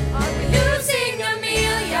 Are we losing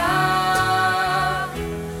Amelia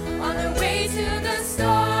on our way to the stars?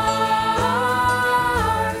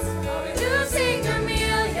 Are we losing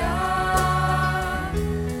Amelia?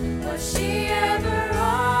 Was she ever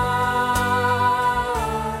ours?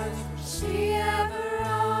 Was she ever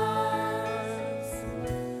ours?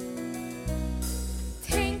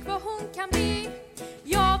 Tänk vad hon kan bli.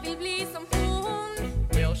 Jag vill bli som hon.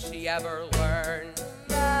 Will she ever learn?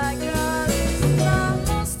 Man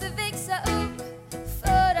måste växa upp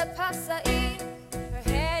för att passa in. Her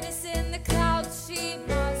head is in the clouds, she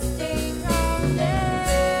must stay grounded.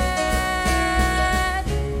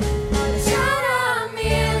 Kära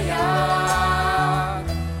Amelia,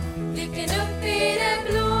 blicken upp i det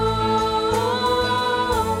blå.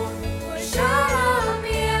 Vår kära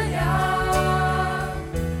Amelia,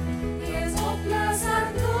 helt hopplös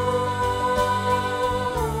att nå.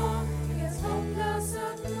 Helt hopplös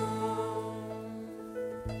att nå.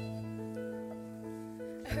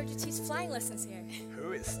 I heard you teach flying lessons here.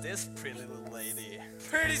 Who is this pretty little lady?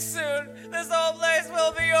 Pretty soon, this whole place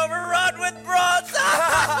will be overrun with broads.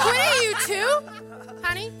 What are you two?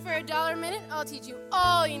 Honey, for $1 a minute, I'll teach you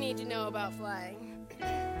all you need to know about flying.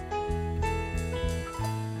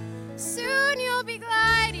 Soon you'll be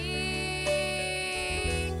gliding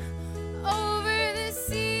over the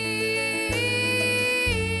sea.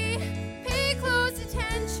 Pay close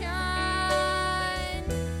attention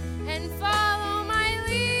and follow my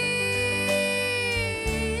lead.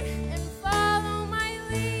 And follow my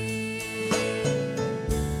lead.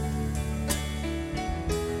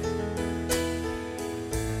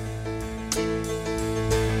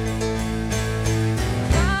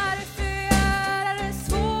 Varför göra det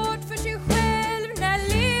svårt för sig själv när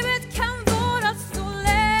livet kan vara så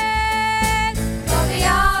lätt? Var vi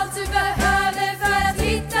allt du behövde för att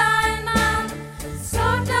hitta en man,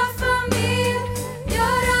 starta familj,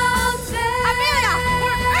 göra allt rätt. Amelia,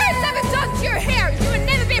 what on earth have you done to your hair? You would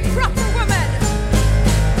never be a proper woman.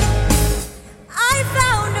 I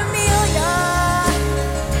found Amelia.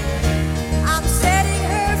 I'm setting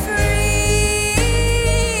her free.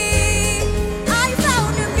 I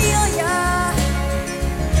found Amelia.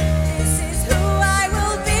 This is who I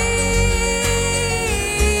will be.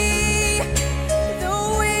 The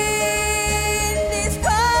wind is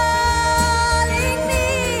calling me.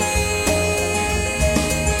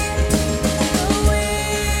 The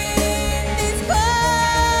wind is calling me.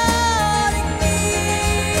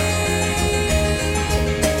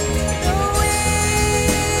 The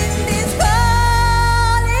wind is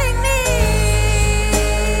calling me.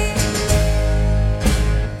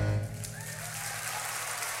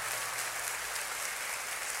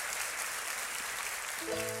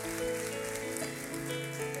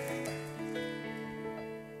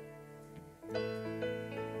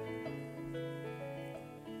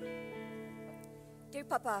 Dear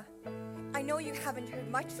Papa, I know you haven't heard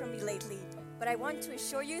much from me lately, but I want to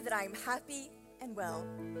assure you that I'm happy and well.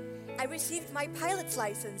 I received my pilot's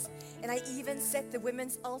license, and I even set the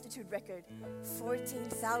women's altitude record,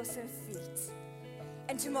 14,000 feet.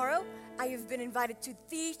 And tomorrow, I have been invited to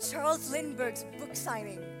the Charles Lindbergh's book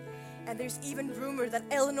signing. And there's even rumor that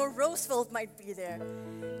Eleanor Roosevelt might be there.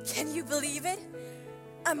 Can you believe it?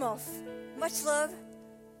 I'm off. Much love,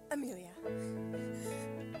 Amelia.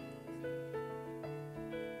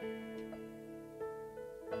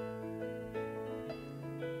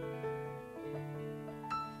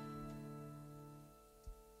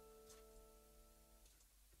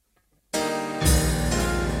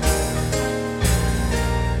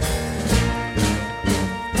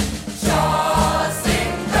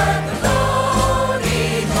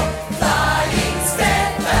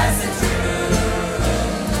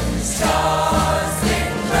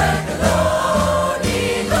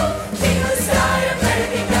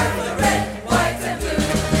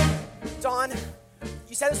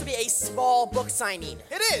 Book signing.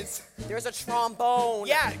 It is. There's a trombone.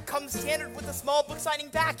 Yeah, it comes standard with a small book signing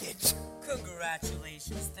package.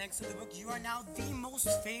 Congratulations. Thanks to the book, you are now the most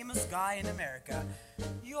famous guy in America.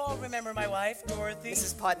 You all remember my wife, Dorothy?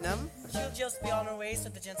 Mrs. Putnam? She'll just be on her way so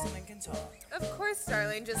the gentleman can talk. Of course,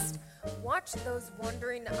 darling. Just watch those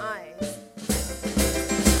wandering eyes.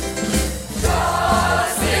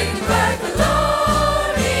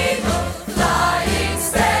 Flying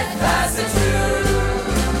steadfast and true.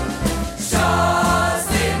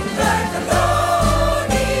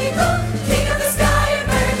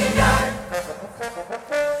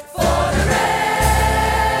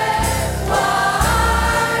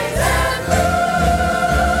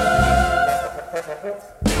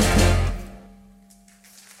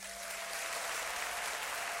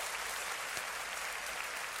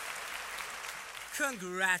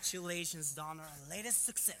 Congratulations, Don, on our latest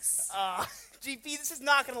success. GP, this is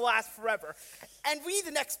not going to last forever. And we need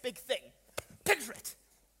the next big thing. Picture it.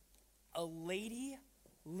 A Lady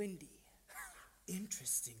Lindy.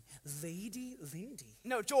 Interesting. Lady Lindy.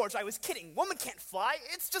 No, George, I was kidding. Woman can't fly.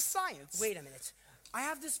 It's just science. Wait a minute. I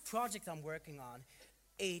have this project I'm working on.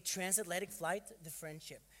 A transatlantic flight, the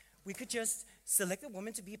Friendship. We could just select a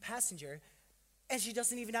woman to be a passenger, and she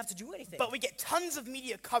doesn't even have to do anything. But we get tons of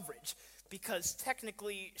media coverage, because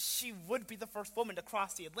technically she would be the first woman to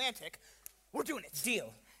cross the Atlantic. We're doing it.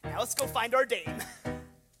 Deal. Now let's go find our dame.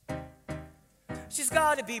 She's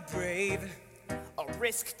gotta be brave. A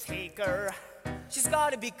risk taker. She's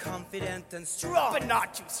gotta be confident and strong. But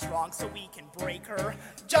not too strong so we can break her.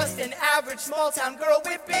 Just an average small town girl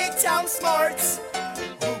with big town smarts.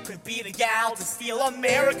 Who could be the gal to steal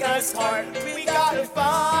America's heart? We gotta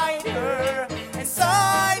find her and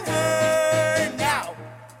sign her now.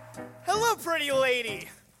 Hello, pretty lady.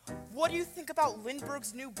 What do you think about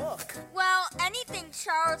Lindbergh's new book? Well, anything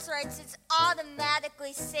Charles writes is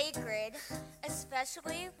automatically sacred,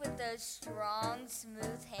 especially with those strong,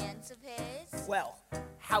 smooth hands of his. Well,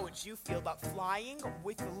 how would you feel about flying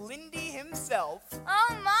with Lindy himself?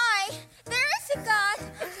 Oh my, there is a God.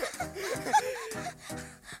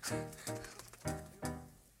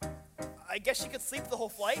 I guess she could sleep the whole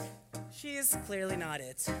flight? She is clearly not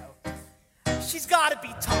it. She's gotta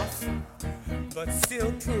be tough. But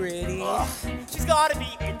still pretty. She's gotta be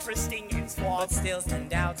interesting and suave. But still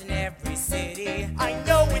stand out in every city. I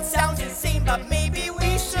know it sounds insane, but maybe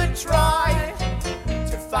we should try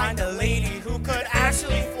to find a lady who could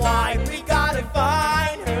actually fly. We gotta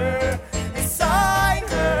find her and sign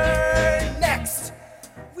her next.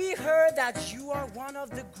 We heard that you are one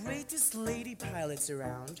of the greatest lady pilots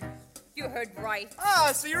around. You heard right.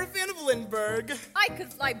 So you're a fan of Lindbergh. I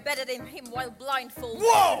could fly better than him while blindfolded.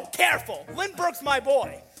 Whoa, careful. Lindbergh's my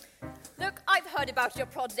boy. Look, I've heard about your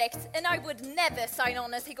project, and I would never sign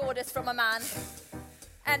on and take orders from a man.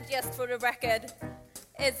 And just for the record,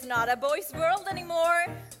 it's not a boy's world anymore.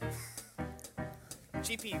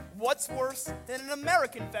 GP, what's worse than an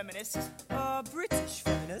American feminist? A British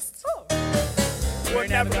feminist. Oh. We're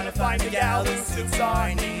never gonna find a gal who suits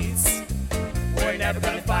our needs. We're never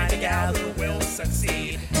gonna find a gal who will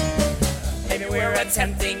succeed. Maybe we're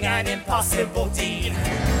attempting an impossible deed.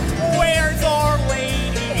 Where's our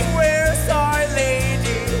lady? Where's our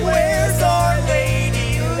lady? Where's our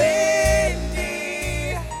lady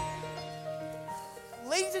Lindy?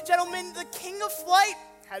 Ladies and gentlemen, the king of flight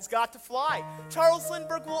has got to fly. Charles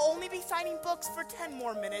Lindbergh will only be signing books for 10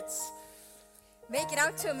 more minutes. Make it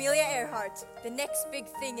out to Amelia Earhart, the next big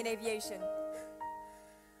thing in aviation.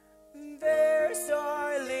 There's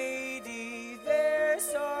our lady,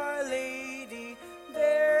 there's our lady,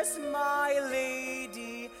 there's my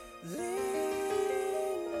lady, Lindy.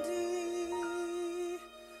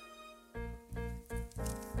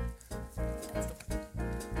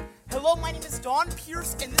 Hello, my name is Dawn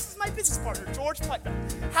Pierce, and this is my business partner, George Putnam.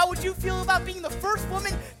 How would you feel about being the first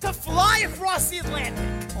woman to fly across the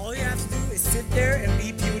Atlantic? All you have to do is sit there and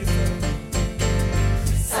be beautiful.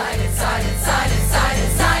 sign it, sign it, sign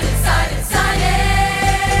it, sign it, sign it, sign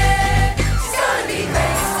it. She's gonna be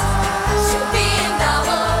great. She'll be a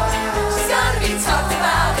novel. She's gonna be talked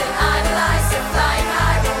about and idolized, a flying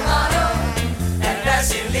high role model. And as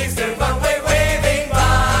she leaves the runway waving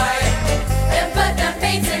by, then Putnam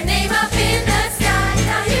paints her name up in the sky.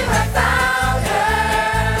 Now you have found her,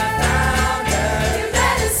 found her. You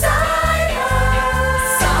better sign her,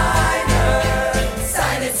 sign her.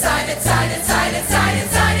 Sign it, sign it, sign it, sign it, sign it,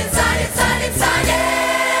 sign it, sign it, sign it, sign it.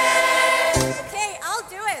 Okay, I'll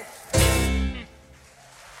do it.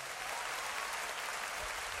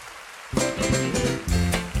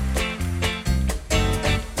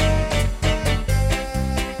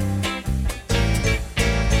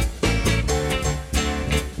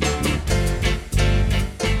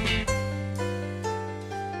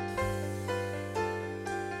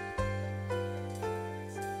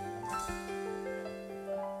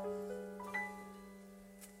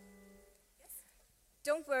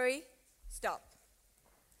 Don't worry. Stop.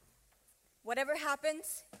 Whatever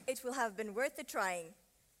happens, it will have been worth the trying.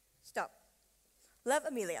 Stop. Love,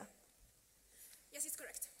 Amelia. Yes, it's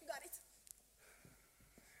correct. You got it.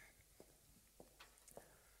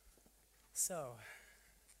 So,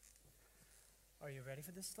 are you ready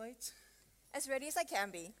for this flight? As ready as I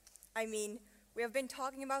can be. I mean, we have been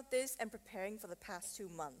talking about this and preparing for the past 2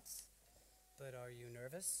 months. But are you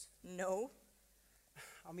nervous? No.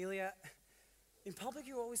 Amelia, in public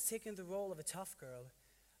you're always taking the role of a tough girl.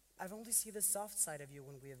 I've only seen the soft side of you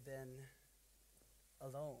when we have been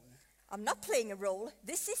alone. I'm not playing a role.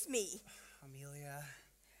 This is me. Amelia.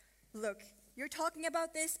 Look, you're talking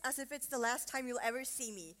about this as if it's the last time you'll ever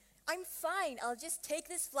see me. I'm fine. I'll just take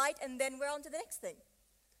this flight and then we're on to the next thing.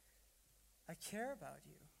 I care about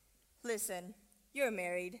you. Listen, you're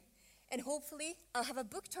married. And hopefully I'll have a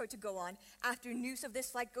book tour to go on after news of this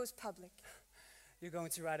flight goes public. You're going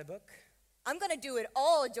to write a book? I'm gonna do it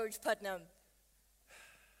all, George Putnam.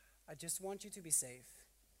 I just want you to be safe.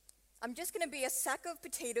 I'm just gonna be a sack of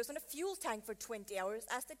potatoes on a fuel tank for 20 hours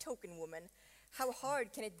as the token woman. How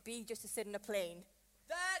hard can it be just to sit in a plane?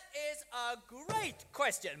 That is a great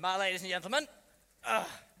question, my ladies and gentlemen.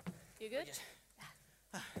 You good?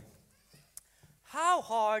 How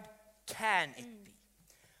hard can it be?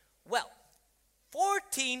 Well,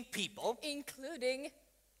 14 people, including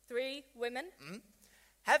 3 women,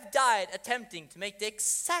 have died attempting to make the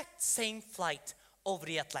exact same flight over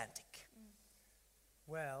the Atlantic.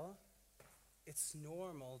 Well, it's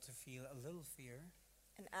normal to feel a little fear.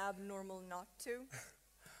 And abnormal not to.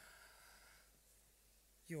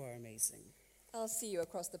 You are amazing. I'll see you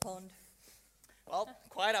across the pond. Well,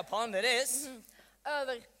 quite a pond it is.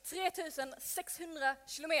 Över 3600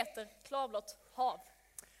 kilometer klarblått hav.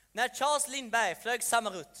 När Charles Lindbergh flög samma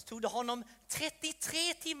rutt tog det honom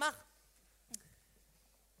 33 timmar.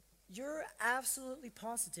 You're absolutely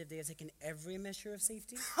positive they have taken every measure of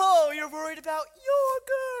safety? Oh, you're worried about your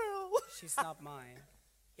girl. She's not mine.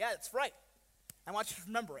 Yeah, that's right. I want you to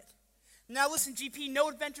remember it. Now listen, GP, no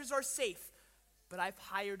adventures are safe, but I've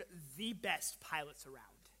hired the best pilots around.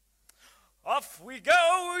 Off we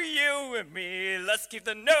go, you and me. Let's keep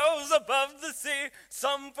the nose above the sea.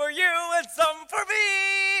 Some for you and some for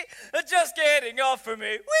me. Just getting off for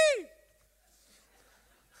me. Whee!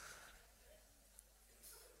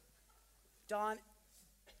 Don,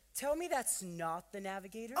 tell me that's not the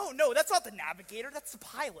navigator? Oh, no, that's not the navigator. That's the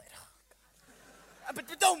pilot.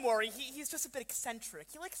 But don't worry, he's just a bit eccentric.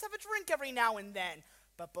 He likes to have a drink every now and then.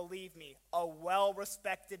 But believe me, a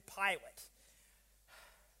well-respected pilot.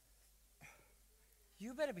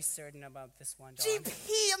 You better be certain about this one, Don. GP,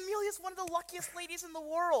 Amelia's one of the luckiest ladies in the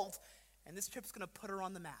world. And this trip's gonna put her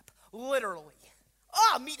on the map. Literally.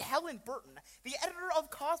 Meet Helen Burton, the editor of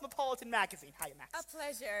Cosmopolitan magazine. Hiya, Max. A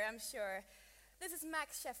pleasure, I'm sure. This is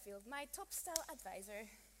Max Sheffield, my top style advisor.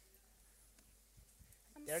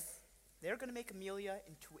 They're gonna make Amelia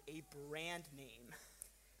into a brand name.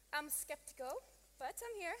 I'm skeptical, but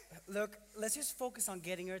I'm here. Look, let's just focus on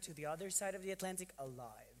getting her to the other side of the Atlantic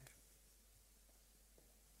alive.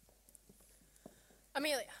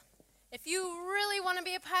 Amelia, if you really want to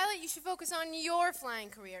be a pilot, you should focus on your flying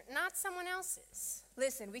career, not someone else's.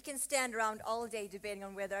 Listen, we can stand around all day debating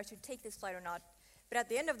on whether I should take this flight or not. But at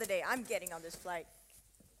the end of the day, I'm getting on this flight.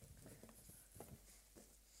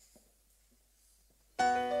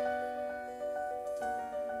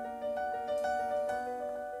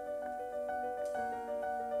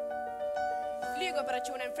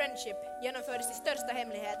 Flygoperationen Friendship genomfördes i största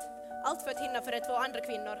hemlighet. Allt för att hinna före 2 andra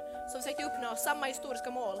kvinnor som sökte uppnå samma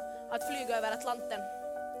historiska mål, att flyga över Atlanten.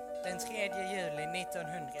 Den 3 juli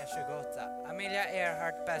 1928. Amelia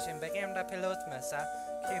Earhart bär sin berömda pilotmössa,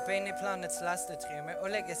 kryper in i planets lastutrymme och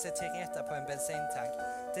lägger sig till rätta på en bensintank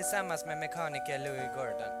tillsammans med mekaniker Louis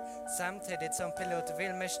Gordon. Samtidigt som pilot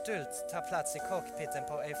Wilmer Stultz tar plats i cockpiten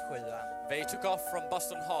på F7. They took off from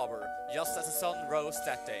Boston Harbor just as the sun rose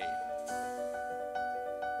that day.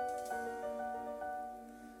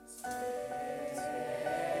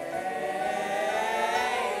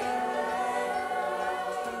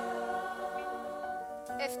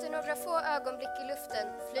 Efter några få ögonblick i luften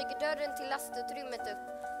flyger dörren till lastutrymmet upp.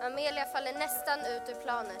 Amelia faller nästan ut ur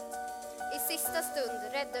planet. I sista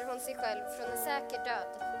stund räddar hon sig själv från en säker död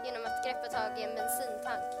genom att greppa tag i en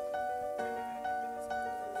bensintank.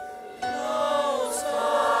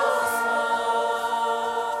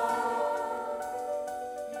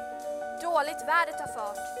 Dåligt väder tar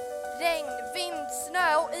fart. Regn, vind,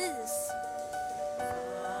 snö och is.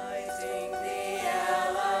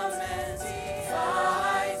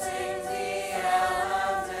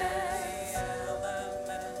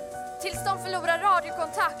 Tills de förlorar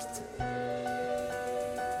radiokontakt.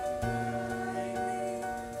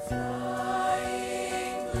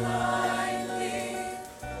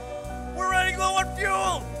 We're running low on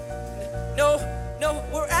fuel! No,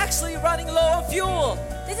 we're actually running low on fuel!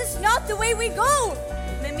 This is not the way we go!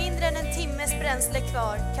 Med mindre än en timmes bränsle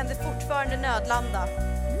kvar kan det fortfarande nödlanda.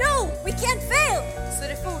 No, we can't fail! Så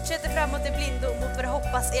det fortsätter framåt i blindo mot vad det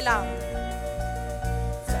hoppas i land.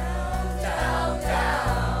 Down, down,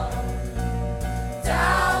 down,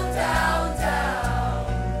 down, down, down,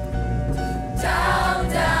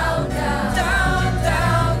 down, down, down,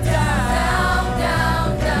 down, down,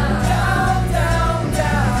 down, down,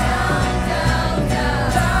 down, down,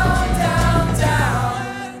 down, down, down.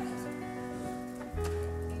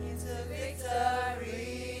 It's a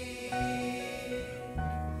victory.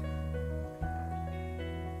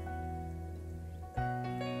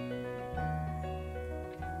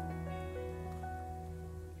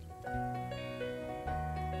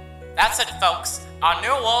 That's it, folks. Our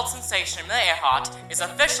new world sensation, Amelia Earhart, is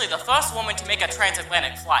officially the first woman to make a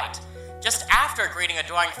transatlantic flight. Just after greeting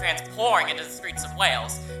adoring fans pouring into the streets of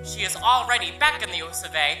Wales, she is already back in the US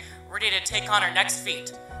of A, ready to take on her next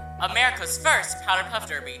feat. America's first Powder Puff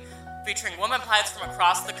Derby, featuring women pilots from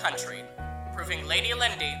across the country, proving Lady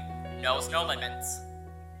Lindy knows no limits.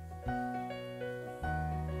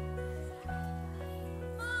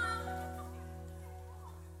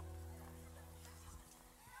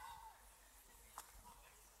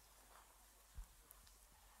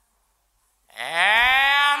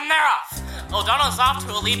 And they're off. O'Donnell's off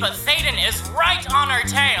to a lead, but Thaden is right on her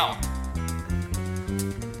tail.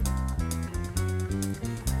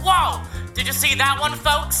 Whoa! Did you see that one,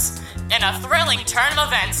 folks? In a thrilling turn of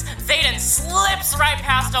events, Thaden slips right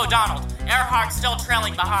past O'Donnell. Earhart still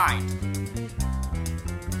trailing behind.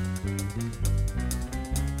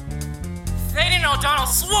 Thaden and O'Donnell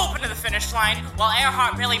swoop into the finish line, while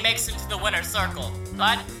Earhart barely makes it to the winner's circle.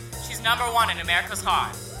 But she's number one in America's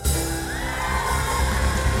heart.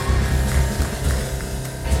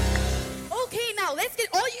 Okay, now let's get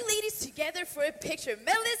all you ladies together for a picture.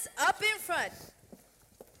 Melis up in front.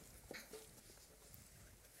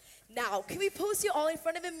 Now, can we pose you all in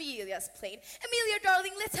front of Amelia's plane? Amelia,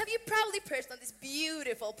 darling, let's have you proudly perched on this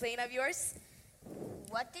beautiful plane of yours.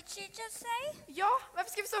 What did she just say? Ja,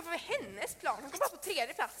 varför ska vi stå för hennes plan? Hon kom bara på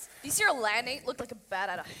tredje plats. Do you see her landing? Looked like a bat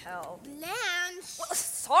out of hell. Blanche! Well,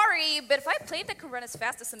 sorry, but if I played that could run as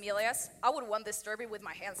fast as Amelia's, I would have won this derby with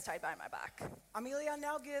my hands tied behind my back. Amelia,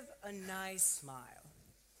 now give a nice smile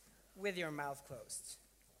with your mouth closed.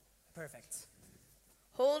 Perfect.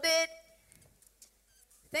 Hold it.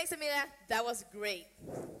 Thanks, Amelia. That was great.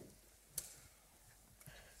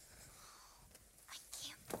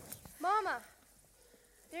 Mama,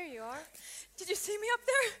 there you are. Did you see me up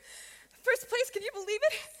there? First place, can you believe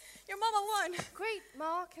it? Your mama won. Great,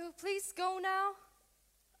 Ma. Can we please go now?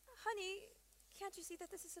 Honey, can't you see that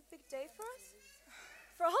this is a big day for us?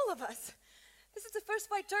 For all of us. This is the first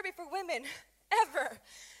white derby for women, ever.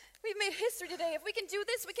 We've made history today. If we can do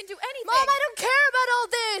this, we can do anything. Mom, I don't care about all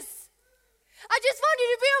this. I just want you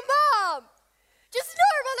to be a mom. Just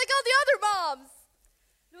normal like all the other moms.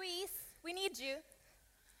 Louise, we need you.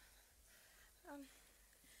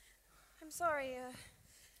 I'm sorry.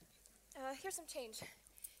 Here's some change.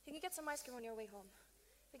 You can get some ice cream on your way home.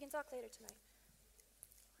 We can talk later tonight.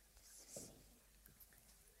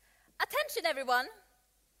 Attention, everyone.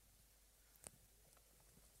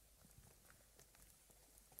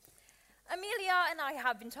 Amelia and I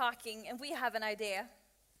have been talking, and we have an idea.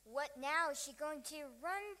 What now? Is she going to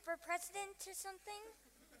run for president or something?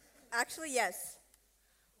 Actually, yes.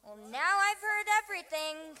 Well, now I've heard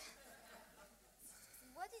everything.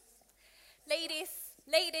 What is...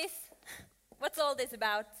 Ladies, what's all this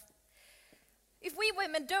about? If we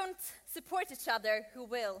women don't support each other, who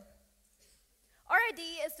will? Our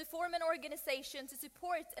idea is to form an organization to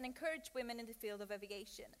support and encourage women in the field of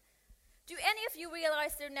aviation. Do any of you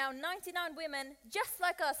realize there are now 99 women just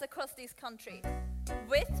like us across this country,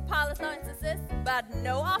 with pilot licenses, but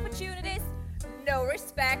no opportunities, no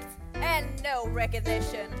respect, and no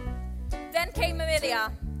recognition? Then came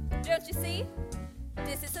Amelia. Don't you see?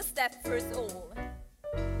 This is a step for us all.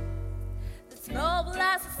 Let's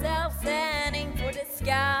mobilize ourselves, standing for the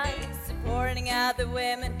sky, supporting other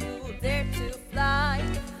women who dare to fly.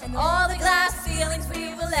 And all the glass ceilings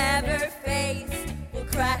we will ever face will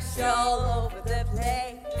crash all over the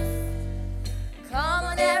place. Come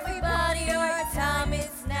on everybody, our time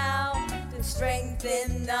is now. To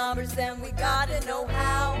strengthen numbers, and we gotta know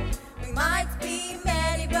how. We might be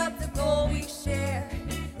many, but the goal we share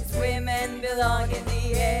is women belong in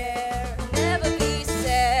the air. Never be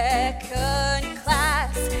second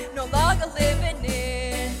class, no longer living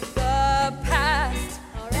in the past.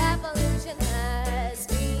 Our revolution has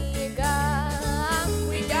begun.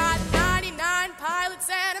 We got 99 pilots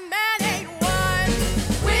and a man ain't one.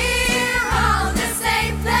 We're on the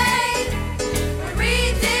same plane. We're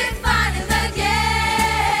redefining the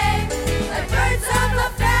game. Like birds of a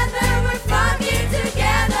feather, we're flocking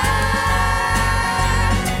together.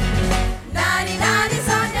 99 is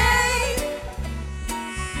our name.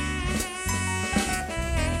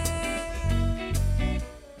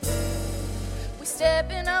 We're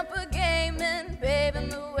stepping up a game and paving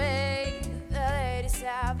the way. The ladies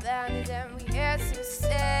have landed and we're here to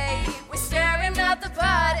stay. We're stirring up the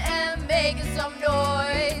pot and making some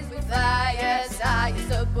noise. We fly as high as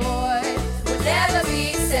the boys. We'll never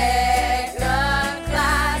be second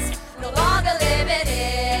class, no longer living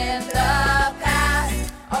in the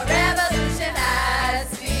past. Our revolution has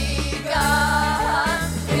begun.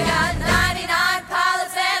 We got 99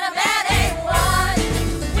 pilots and a man ain't one.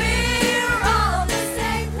 We're on the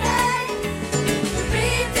same plane,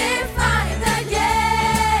 redefining the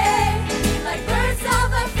game. Like birds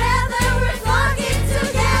of a feather, we're flocking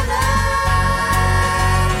together.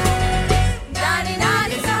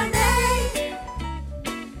 99 is our name.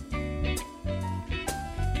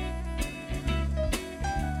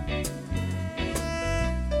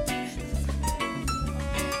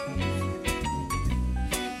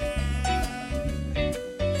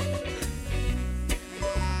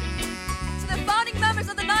 To the founding members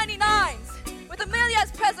of the 99s, with Amelia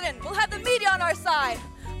as president, we'll have the media on our side.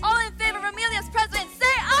 All in favor of Amelia as president, say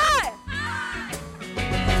aye!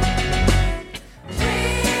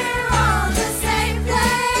 We're on the same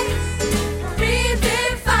plane,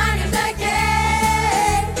 redefining the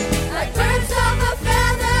game. Like birds of a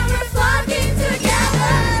feather, we're flocking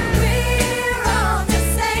together. We're on the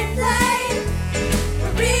same plane,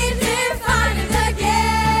 redefining the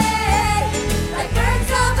game. Like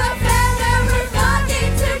birds of a feather, we're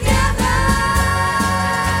flocking together.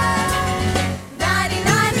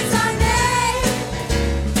 99 is our name.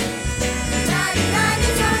 99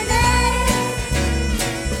 is our name.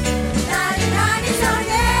 99 is our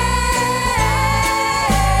name.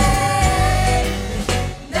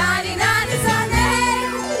 99 is our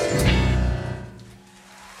name.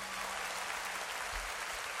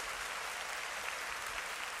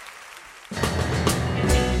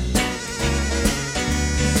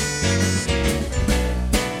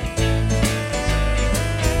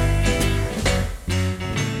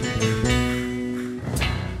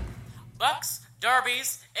 Bucks,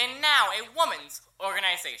 derbies, and now a woman's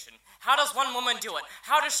organization. How does one woman do it?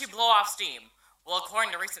 How does she blow off steam? Well,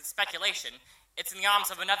 according to recent speculation, it's in the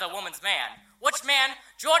arms of another woman's man. Which man?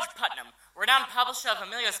 George Putnam, renowned publisher of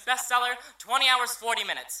Amelia's bestseller, 20 Hours, 40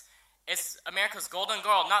 Minutes. Is America's golden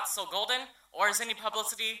girl not so golden? Or is any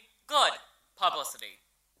publicity good publicity?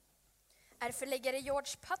 Är förläggare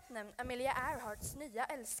George Putnam Amelia Earharts nya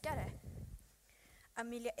älskare?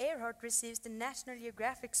 Amelia Earhart receives the National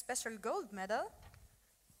Geographic Special Gold Medal.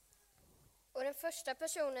 Och den första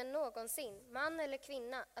personen någonsin, man eller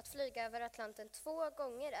kvinna, att flyga över Atlanten 2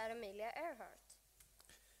 gånger är Amelia Earhart.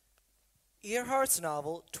 Earhart's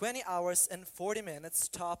novel 20 Hours and 40 Minutes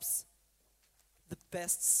tops the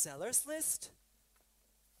bestsellers list.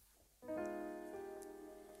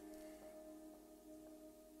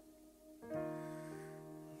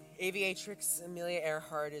 Aviatrix Amelia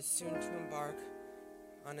Earhart is soon to embark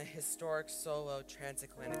on a historic solo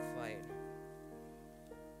transatlantic flight.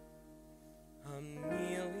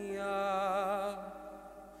 Amelia,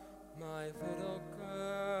 my little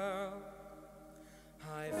girl,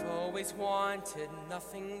 I've always always wanted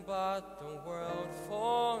nothing but the world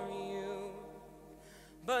for you.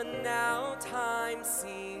 But now time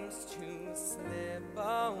seems to slip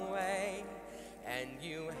away, and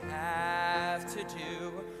you have to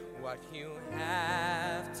do what you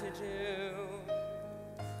have to do.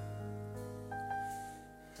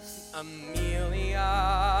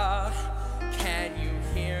 Amelia, can you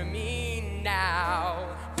hear me now?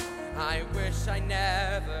 I wish I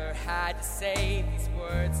never had to say these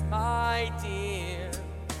words, my dear.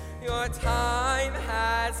 Your time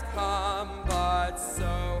has come, but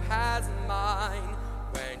so has mine.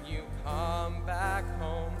 When you come back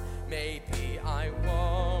home, maybe I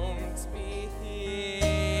won't be here.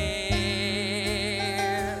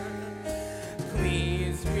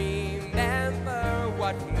 Please remember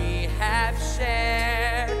what we have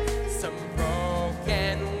shared. Some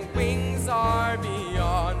broken wings are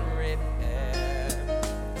beyond repair.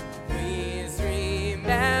 Please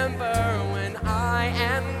remember when I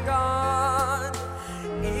am gone,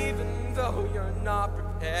 even though you're not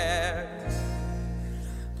prepared.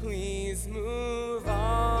 Please move on.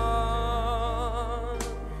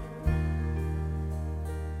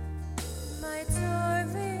 My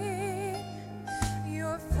darling,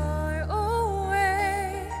 you're far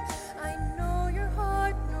away. I know your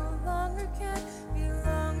heart no longer can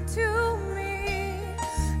belong to me.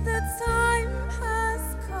 The time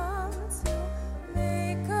has come to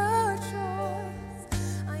make a choice.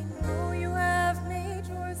 I know you have made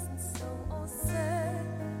yours, and so I'll set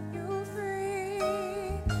you free.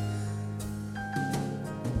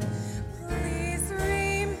 Please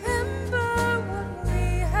remember what we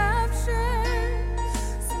have shared.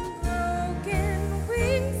 Some broken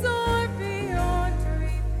wings are beyond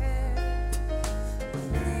repair.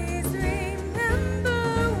 Please remember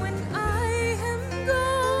when I am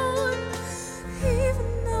gone, even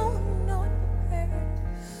though I'm not prepared.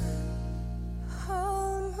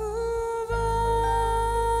 I'll move on.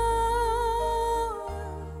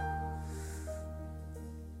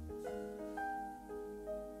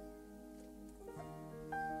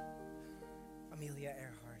 Amelia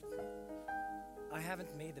Earhart, I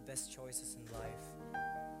haven't made the best choices in life,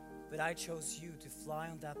 but I chose you to fly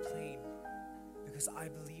on that plane because I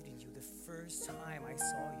believed in you the first time I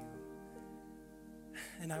saw you.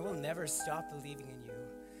 And I will never stop believing in you.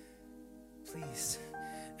 Please,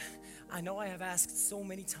 I know I have asked so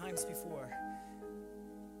many times before,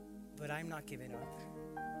 but I'm not giving up,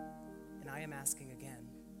 and I am asking again.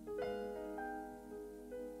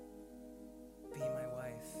 Be my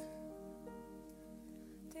wife.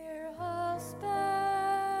 Dear husband,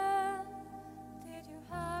 did you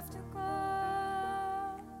have to go?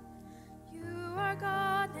 You are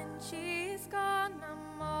gone and she's gone,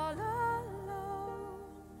 I'm all alone.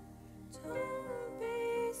 Don't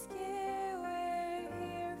be scared, we're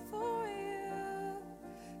here for you.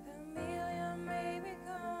 Amelia may be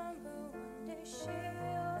gone, but one day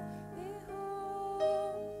she'll be home.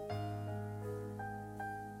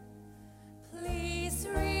 Please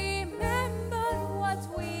remember what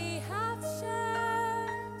we have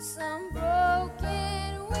shared. Some broken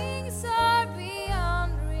wings are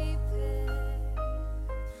beyond repair.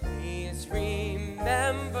 Please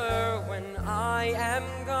remember when I am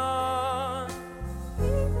gone.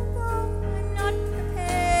 Even though I'm not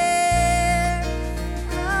prepared,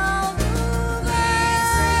 I'll move on.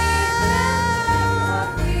 What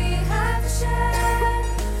we have shared.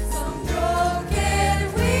 Some broken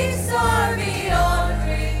wings are beyond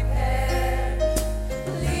repair.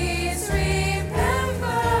 Please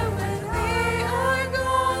remember when we are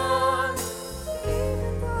gone,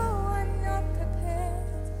 even though I'm not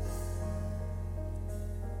prepared.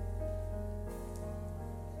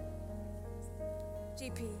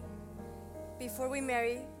 GP, before we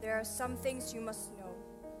marry, there are some things you must know.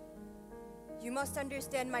 You must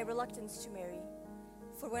understand my reluctance to marry.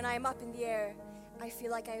 For when I am up in the air, I feel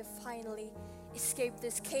like I have finally escaped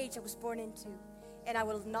this cage I was born into, and I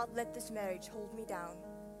will not let this marriage hold me down.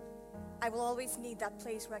 I will always need that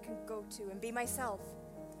place where I can go to and be myself.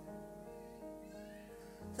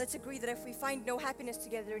 Let's agree that if we find no happiness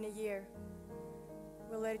together in a year,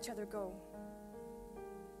 we'll let each other go.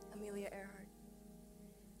 Amelia Earhart.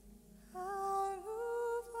 I'll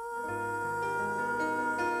move on.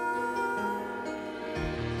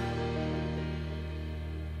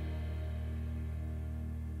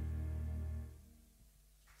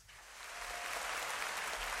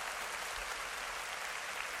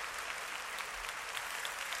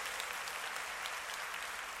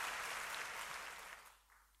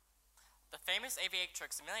 The famous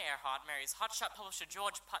aviatrix Amelia Earhart marries hotshot publisher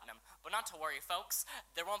George Putnam. But not to worry, folks.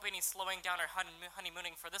 There won't be any slowing down her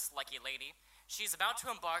honeymooning for this lucky lady. She's about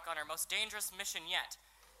to embark on her most dangerous mission yet,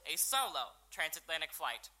 a solo transatlantic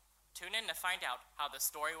flight. Tune in to find out how the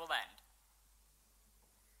story will end.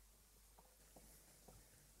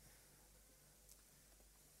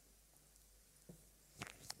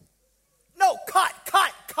 No, cut!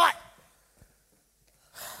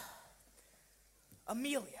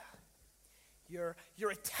 Amelia, you're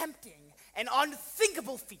attempting an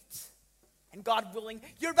unthinkable feat. And God willing,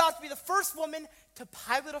 you're about to be the first woman to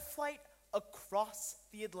pilot a flight across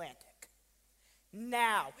the Atlantic.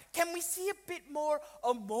 Now, can we see a bit more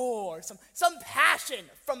amour, some passion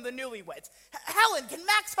from the newlyweds? Helen, can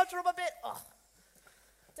Max touch her up a bit? Ugh.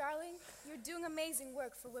 Darling, you're doing amazing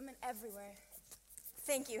work for women everywhere.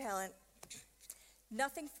 Thank you, Helen.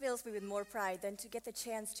 Nothing fills me with more pride than to get the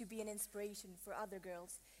chance to be an inspiration for other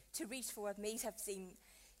girls, to reach for what may have seemed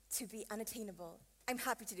to be unattainable. I'm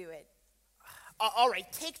happy to do it. All right,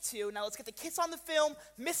 take two. Now let's get the kiss on the film,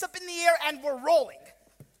 miss up in the air, and we're rolling.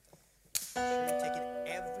 Sure, you're taking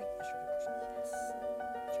every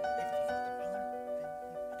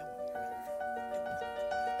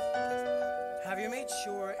Have you made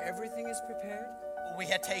sure everything is prepared? We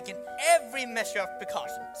had taken every measure of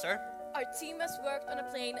precaution, sir. Our team has worked on a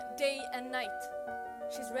plane day and night.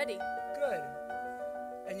 She's ready. Good.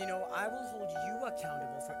 And you know, I will hold you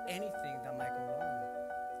accountable for anything that might go wrong.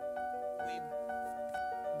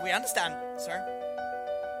 We understand, sir.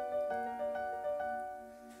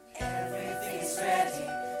 Everything's ready,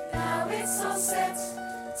 now it's all set.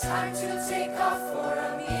 Time to take off for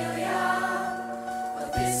Amelia.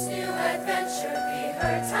 Will this new adventure be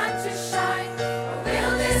her time to shine? Or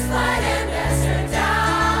will this flight end as her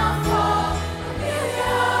downfall?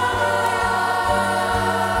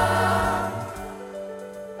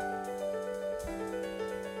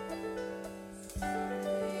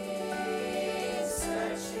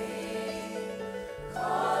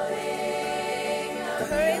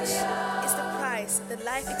 Courage is the price that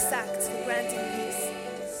life exacts for granting peace.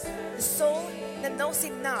 The soul that knows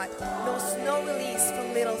it not knows no release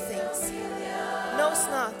from little things, knows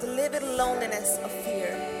not the livid loneliness of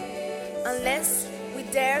fear. Unless we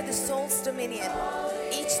dare the soul's dominion,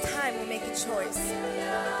 each time we make a choice,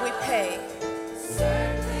 we pay.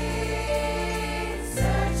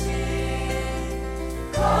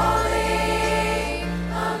 Calling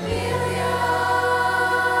Amelia.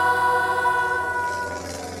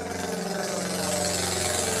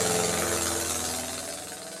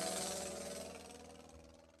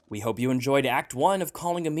 We hope you enjoyed Act 1 of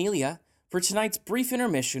Calling Amelia. For tonight's brief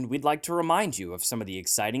intermission, we'd like to remind you of some of the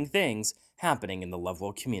exciting things happening in the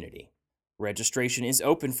Lovewell community. Registration is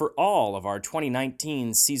open for all of our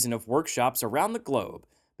 2019 season of workshops around the globe.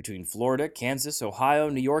 Between Florida, Kansas, Ohio,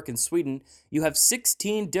 New York, and Sweden, you have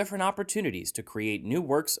 16 different opportunities to create new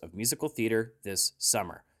works of musical theater this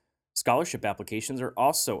summer. Scholarship applications are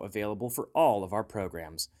also available for all of our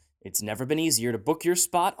programs. It's never been easier to book your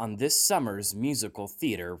spot on this summer's musical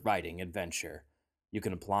theater writing adventure. You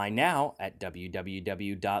can apply now at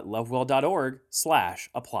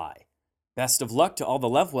www.lovewell.org/apply. Best of luck to all the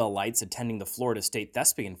Lovewell lights attending the Florida State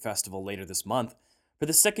Thespian Festival later this month. For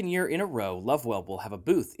the second year in a row, Lovewell will have a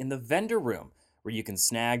booth in the vendor room where you can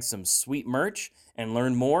snag some sweet merch and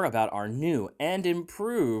learn more about our new and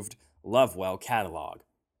improved Lovewell catalog.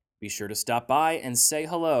 Be sure to stop by and say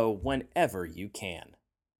hello whenever you can.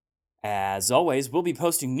 As always, we'll be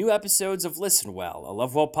posting new episodes of Listen Well, a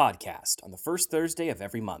Lovewell podcast, on the first Thursday of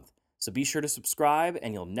every month, so be sure to subscribe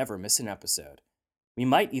and you'll never miss an episode. We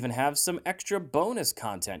might even have some extra bonus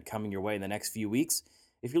content coming your way in the next few weeks.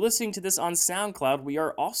 If you're listening to this on SoundCloud, we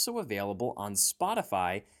are also available on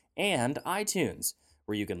Spotify and iTunes,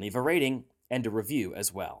 where you can leave a rating and a review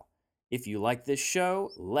as well. If you like this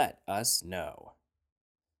show, let us know.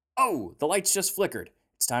 Oh, the lights just flickered.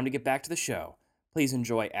 It's time to get back to the show. Please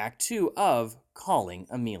enjoy Act 2 of Calling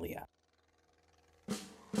Amelia.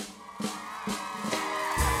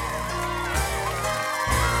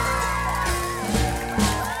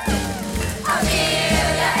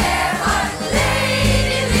 Amelia Earhart,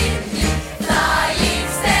 Lady Lincoln, flying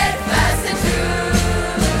steadfast and true.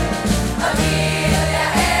 Amelia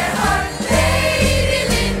Earhart, Lady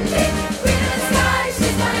Lincoln, queen of the sky,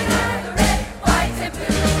 she's flying high, the red, white, and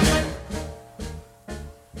blue.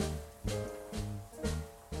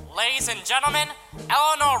 Ladies and gentlemen,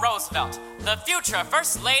 Eleanor Roosevelt, the future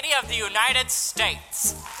First Lady of the United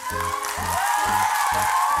States.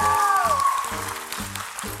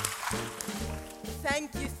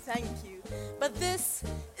 Thank you. But this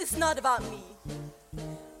is not about me.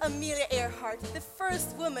 Amelia Earhart, the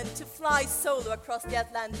first woman to fly solo across the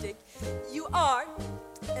Atlantic. You are,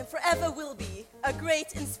 and forever will be, a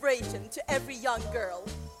great inspiration to every young girl.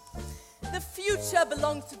 The future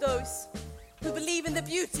belongs to those who believe in the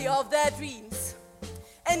beauty of their dreams.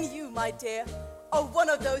 And you, my dear, are one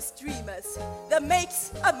of those dreamers that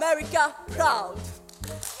makes America proud.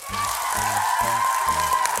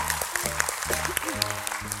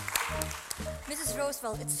 Mrs.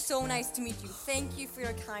 Roosevelt, it's so nice to meet you. Thank you for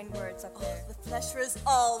your kind words up there. The pleasure is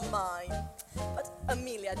all mine. But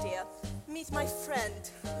Amelia, dear, meet my friend,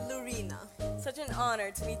 Lorena. Such an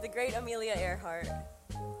honor to meet the great Amelia Earhart.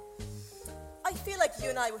 I feel like you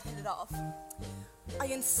and I would hit it off. I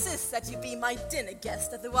insist that you be my dinner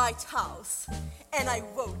guest at the White House, and I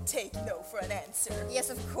won't take no for an answer. Yes,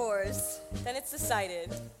 of course. Then it's decided.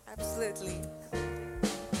 Absolutely.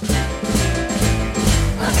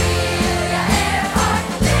 Amelia Earhart,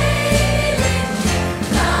 lady,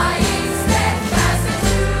 flying steadfast and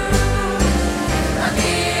true.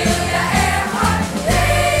 Amelia Earhart,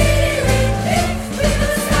 lady, with the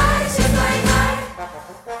sky she's flying high.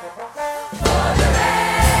 For the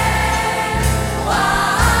red,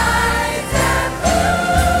 white, and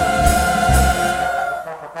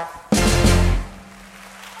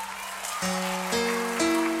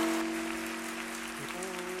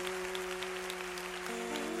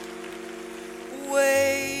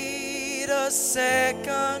Wait a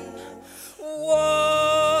second,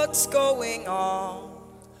 what's going on?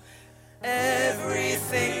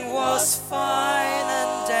 Everything was fine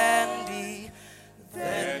and dandy,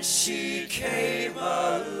 then she came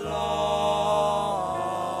along.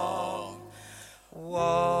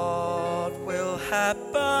 What will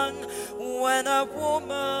happen when a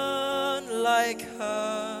woman like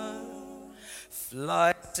her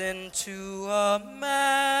flies into a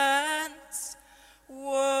man's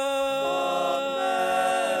world?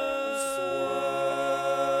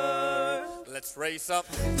 Let's raise up.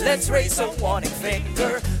 Let's raise a warning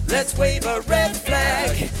finger. Let's wave a red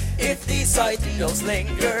flag. If these ideals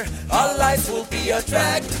linger, our lives will be a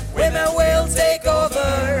drag. Women will take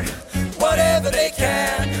over whatever they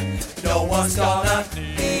can. No one's gonna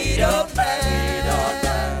need a man.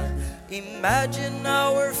 Imagine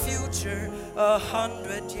our future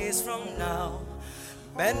 100 years from now.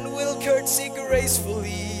 Men will curtsy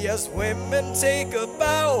gracefully as women take a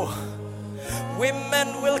bow.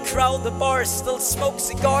 Women will crowd the bars, they'll smoke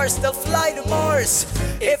cigars, they'll fly to Mars.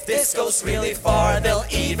 If this goes really far, they'll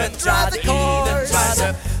even drive the cars.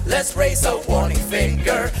 Let's raise a warning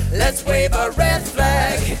finger, let's wave a red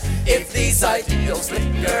flag. If these ideals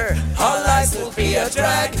linger, our lives will be a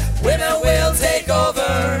drag. Women will take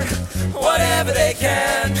over whatever they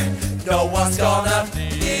can. No one's gonna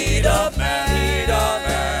need a man.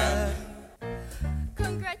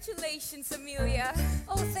 Congratulations, Amelia.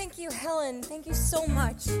 Oh, thank you, Helen. Thank you so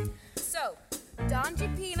much. So, Don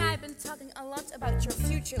GP and I have been talking a lot about your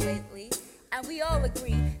future lately, and we all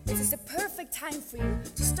agree this is the perfect time for you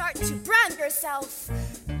to start to brand yourself.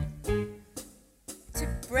 To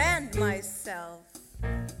brand myself.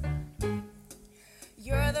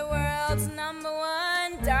 You're the world's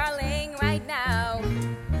 #1 darling right now.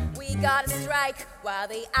 We gotta strike while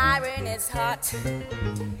the iron is hot.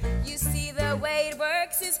 You see, the way it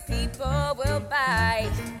works is people will buy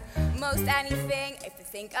most anything if you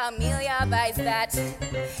think Amelia buys that.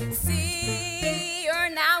 See, you're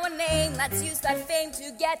now a name. Let's use that fame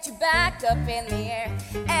to get you back up in the air.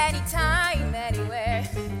 Anytime, anywhere.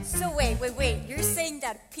 So wait. You're saying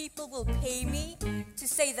that people will pay me to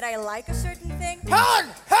say that I like a certain thing?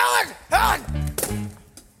 Helen!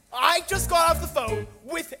 I just got off the phone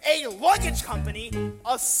with a luggage company,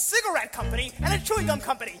 a cigarette company, and a chewing gum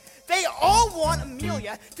company. They all want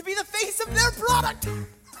Amelia to be the face of their product.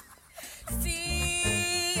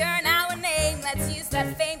 See, you're now a name. Let's use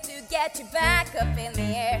that fame to get you back up in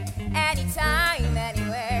the air. Anytime,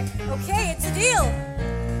 anywhere. Okay, it's a deal.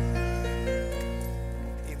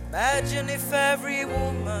 Imagine if every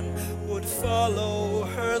woman would follow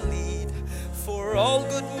her lead. For all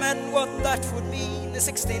good men, what that would mean is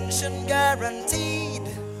extinction guaranteed.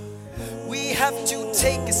 We have to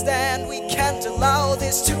take a stand, we can't allow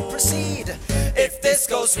this to proceed. If this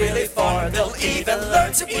goes really far, they'll even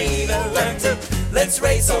learn to breathe. Let's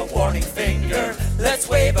raise a warning finger, let's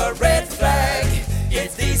wave a red flag.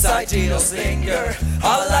 If these ideals linger,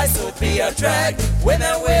 our lives would be a drag.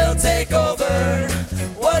 Women will take over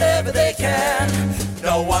whatever they can.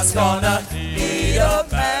 No one's gonna need a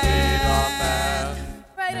man.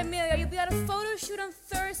 Right, Amelia, you'll be at a photo shoot on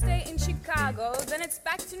Thursday in Chicago. Then it's heads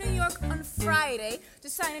back to New York on Friday to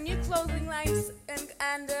sign a new clothing line.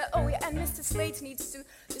 And Mr. Slate needs to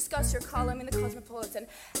discuss your column in the Cosmopolitan.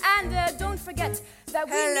 And don't forget that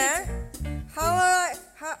we need... How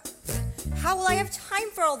will I have time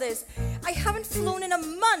for all this? I haven't flown in a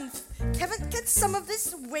month. Can't some of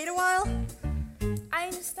this wait a while? I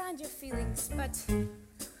understand your feelings, but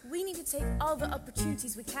we need to take all the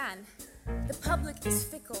opportunities we can. The public is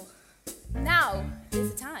fickle. Now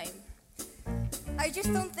is the time. I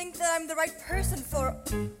just don't think that I'm the right person for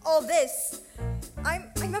all this.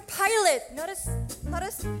 I'm a pilot, not a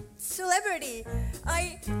celebrity.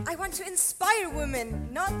 I want to inspire women,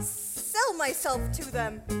 not sell myself to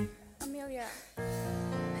them. Amelia,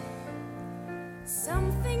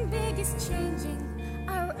 something big is changing.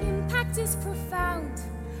 Our impact is profound.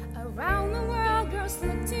 Around the world, girls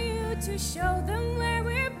look to you to show them where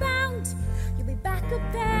we're bound. You'll be back up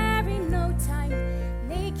there in no time.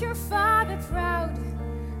 Make your father proud.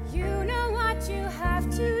 You know what you have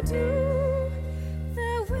to do.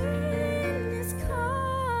 The wind is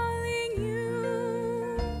calling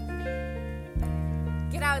you.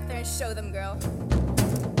 Get out there and show them, girl.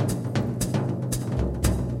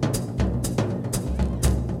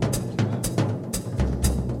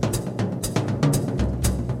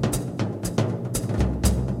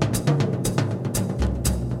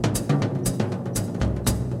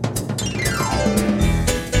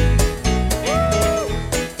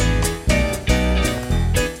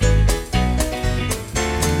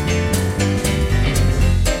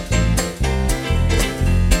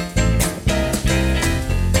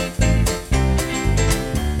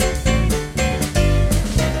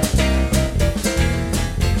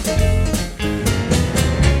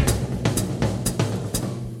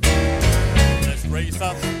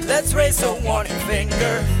 Let's raise a warning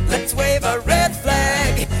finger. Let's wave a red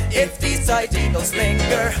flag. If these ideals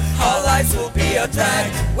linger, our lives will be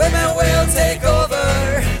attacked. Women will take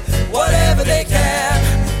over whatever they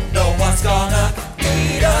can. No one's gonna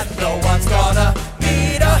need us. No one's gonna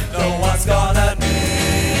need us. No one's gonna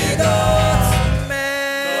need us.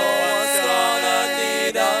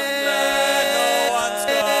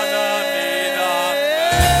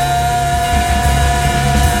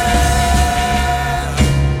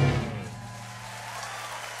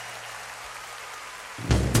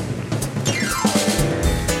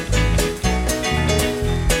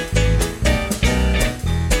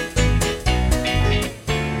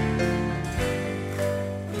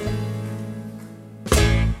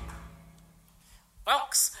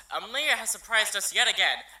 Folks, Amelia has surprised us yet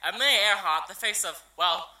again. Amelia Earhart, the face of,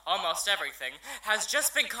 well, almost everything, has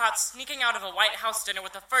just been caught sneaking out of a White House dinner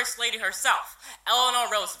with the First Lady herself, Eleanor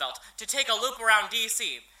Roosevelt, to take a loop around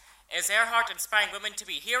D.C. Is Earhart inspiring women to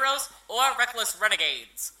be heroes or reckless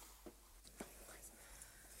renegades?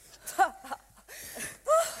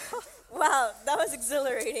 Wow, that was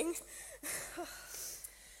exhilarating.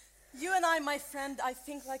 You and I, my friend, I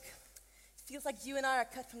think it feels like you and I are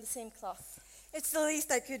cut from the same cloth. It's the least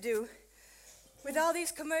I could do. With all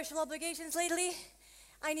these commercial obligations lately,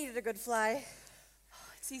 I needed a good fly.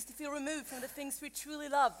 It's easy to feel removed from the things we truly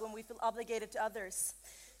love when we feel obligated to others.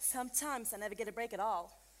 Sometimes I never get a break at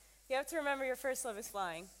all. You have to remember your first love is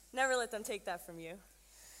flying. Never let them take that from you.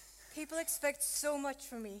 People expect so much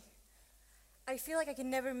from me. I feel like I can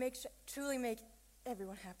never truly make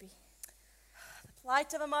everyone happy. The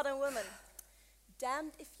plight of a modern woman.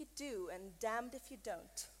 Damned if you do and damned if you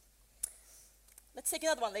don't. Let's take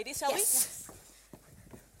another one, ladies, shall we? Yes.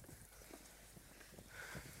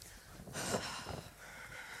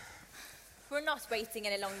 We're not waiting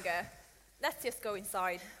any longer. Let's just go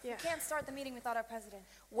inside. We can't start the meeting without our president.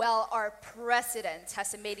 Well, our president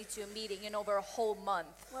hasn't made it to a meeting in over a whole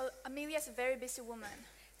month. Well, Amelia's a very busy woman.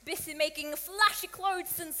 Busy making flashy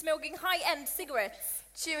clothes and smoking high-end cigarettes.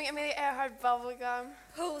 Chewing Amelia Earhart bubblegum.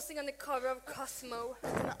 Posing on the cover of Cosmo.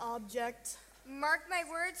 An object. Mark my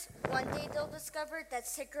words, one day they'll discover that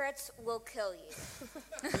cigarettes will kill you.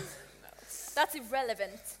 That's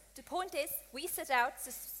irrelevant. The point is, we set out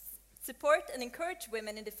to support and encourage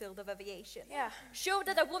women in the field of aviation. Yeah. Show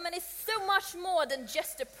that a woman is so much more than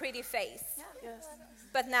just a pretty face. Yeah. Yes.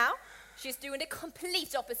 But now, she's doing the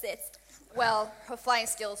complete opposite. Well, her flying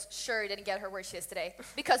skills sure didn't get her where she is today,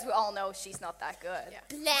 because we all know she's not that good. Yeah.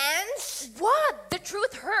 Blanche? What? The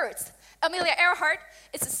truth hurts. Amelia Earhart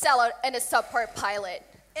is a sellout and a subpar pilot.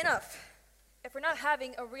 Enough. If we're not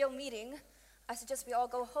having a real meeting, I suggest we all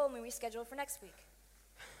go home and reschedule for next week.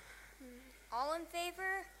 All in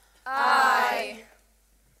favor? Aye.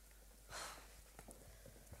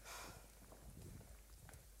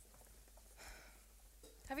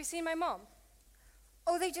 Have you seen my mom?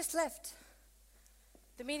 Oh, they just left.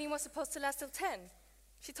 The meeting was supposed to last till 10.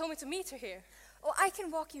 She told me to meet her here. Oh, I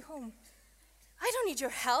can walk you home. I don't need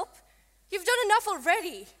your help. You've done enough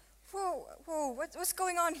already. Whoa, what's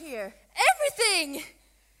going on here? Everything!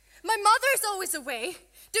 My mother is always away,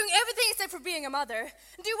 doing everything except for being a mother.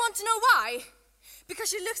 Do you want to know why? Because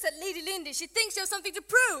she looks at Lady Lindy, she thinks she has something to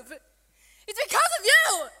prove. It's because of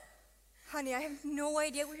you! Honey, I have no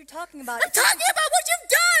idea what you're talking about. I'm talking about what you've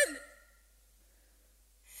done!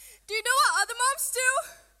 Do you know what other moms do?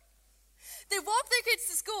 They walk their kids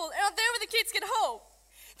to school and are there when the kids get home.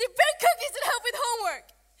 They bake cookies and help with homework.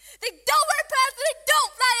 They don't wear pants and they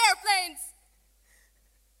don't fly airplanes.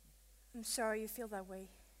 I'm sorry you feel that way.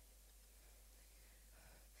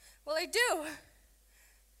 Well, I do.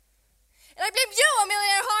 And I blame you,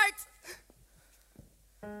 Amelia Earhart.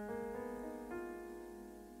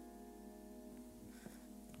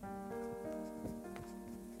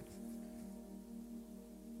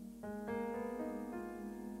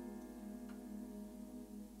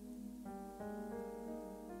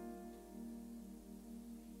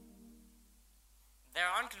 There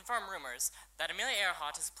are unconfirmed rumors that Amelia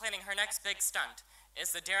Earhart is planning her next big stunt.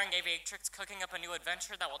 Is the daring aviatrix cooking up a new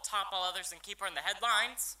adventure that will top all others and keep her in the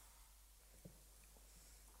headlines?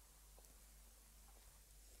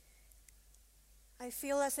 I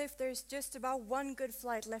feel as if there's just about one good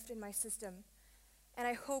flight left in my system, and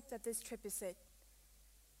I hope that this trip is it.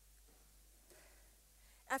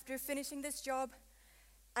 After finishing this job,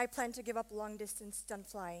 I plan to give up long-distance stunt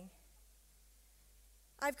flying.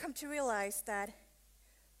 I've come to realize that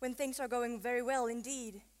when things are going very well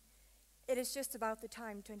indeed, it is just about the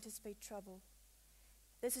time to anticipate trouble.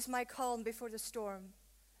 This is my calm before the storm.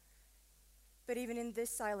 But even in this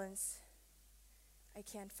silence, I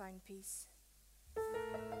can't find peace.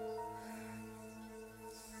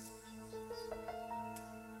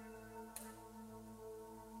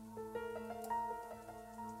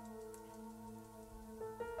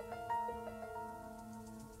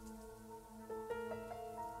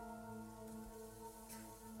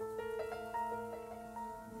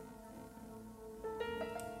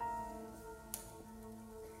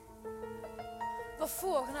 Var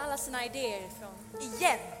får hon alla sina idéer ifrån?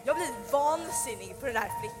 Igen! Jag blir vansinnig på den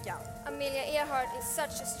där flickan. Amelia Earhart is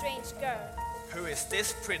such a strange girl. Who is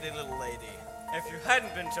this pretty little lady? If you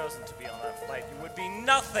hadn't been chosen to be on that flight, you would be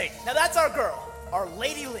nothing. Now that's our girl, our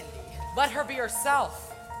Lady Lindy. Let her be herself.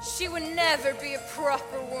 She would never be a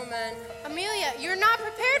proper woman. Amelia, you're not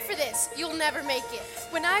prepared for this. You'll never make it.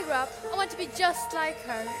 When I grow up, I want to be just like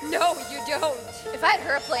her. No, you don't. If I had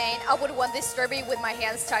her plane, I would have won this derby with my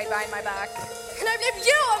hands tied behind my back. And I blame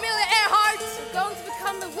you, Amelia Earhart! You're going to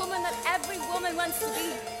become the woman that every woman wants to be.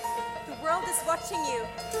 The world is watching you.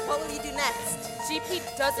 What will you do next? GP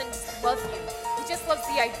doesn't love you. He just loves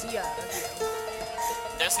the idea of you.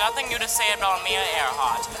 There's nothing new to say about Amelia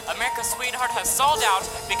Earhart. America's sweetheart has sold out,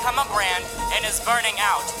 become a brand, and is burning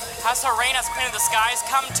out. Has her reign as Queen of the Skies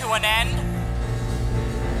come to an end?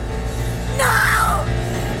 No!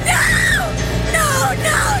 No! No!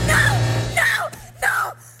 No! No! No!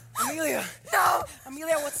 No! Amelia! No!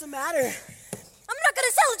 Amelia, what's the matter? I'm not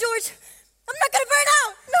gonna sell, George! I'm not gonna burn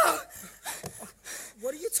out! No!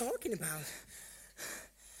 What are you talking about?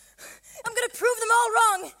 I'm gonna prove them all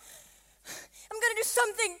wrong! I'm gonna do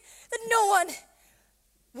something that no one,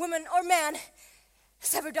 woman or man,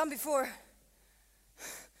 has ever done before.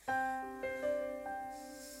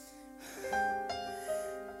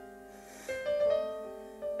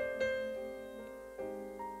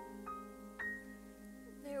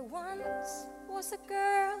 There once was a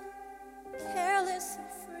girl, careless and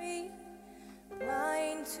free,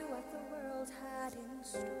 blind to what the world had in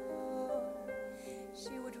store.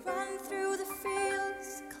 She would run through the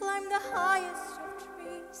fields, climb the highest of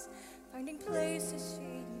trees, finding places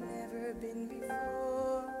she'd never been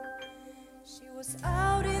before. She was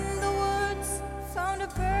out in the woods, found a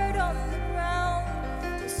bird on the ground.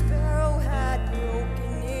 The sparrow had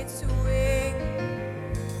broken its wing.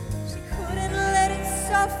 She couldn't let it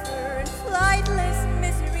suffer in flightless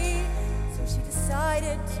misery, so she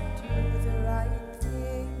decided to do the right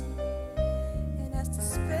thing. And as the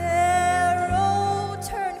sparrow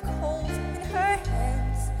turned cold in her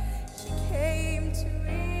hands, she came to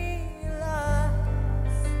realize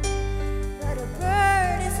that a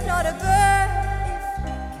bird is not a bird if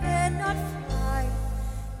it cannot fly,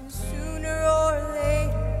 and sooner or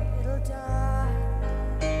later it'll die.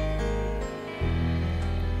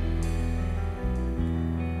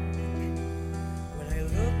 When I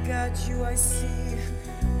look at you, I see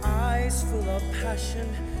eyes full of passion,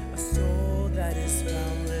 a soul that is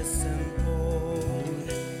boundless and bold.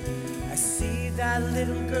 I see that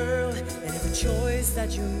little girl in every choice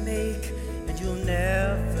that you make, and you'll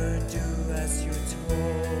never do as you're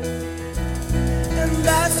told. And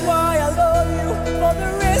that's why I love you, for the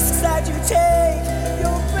risks that you take.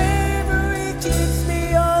 Your bravery keeps me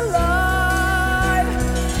alive.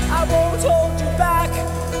 I won't hold you back,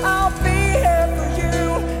 I'll be here for you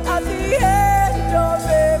at the end of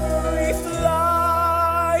every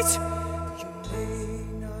flight. You may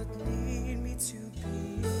not need me to be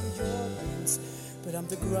your wings, but I'm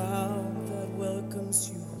the ground that welcomes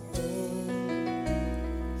you home.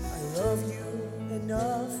 I love you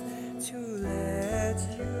enough to let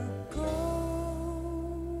you go,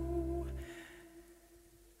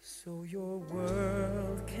 so your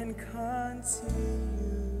world can continue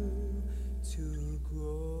to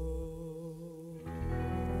grow.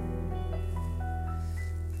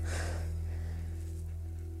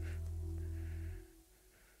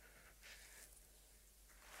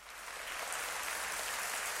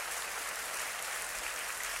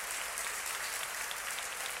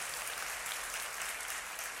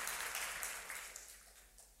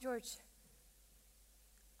 George,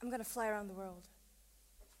 I'm gonna fly around the world.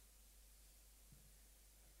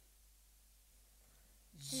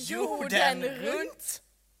 Jorden runt?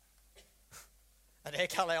 Ja, det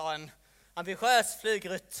kallar jag en ambitiös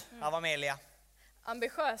flygrutt av Amelia.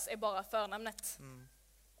 Ambitiös är bara förnamnet.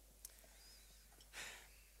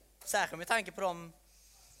 Särskilt med tanke på de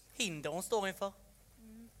hinder hon står inför.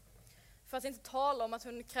 För att inte tala om att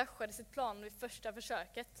hon kraschade sitt plan vid första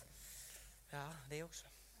försöket. Ja, det också.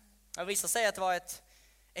 Vissa säger att det var ett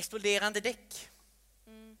exploderande däck.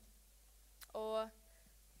 Och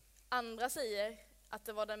andra säger att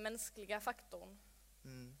det var den mänskliga faktorn.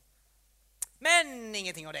 Men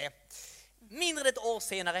ingenting av det. Mindre än ett år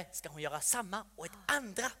senare ska hon göra samma och ett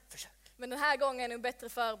andra försök. Men den här gången är hon bättre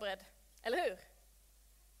förberedd. Eller hur?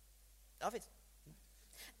 Ja, visst.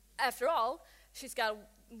 After all, she's got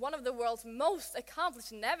one of the world's most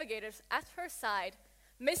accomplished navigators at her side,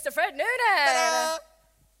 Mr. Fred Noonan!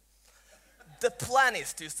 The plan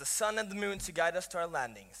is to use the sun and the moon to guide us to our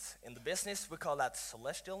landings. In the business, we call that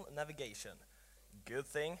celestial navigation. Good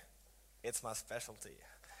thing, it's my specialty.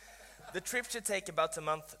 The trip should take about a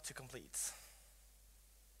month to complete.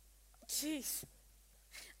 Jeez.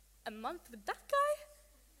 A month with that guy?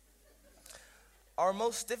 Our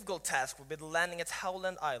most difficult task will be the landing at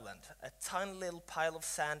Howland Island, a tiny little pile of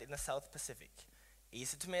sand in the South Pacific.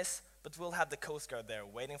 Easy to miss, but we'll have the Coast Guard there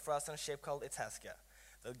waiting for us on a ship called Itasca.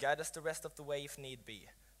 They'll guide us the rest of the way if need be,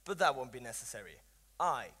 but that won't be necessary.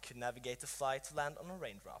 I could navigate the flight to land on a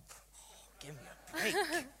raindrop. Oh, give me a break.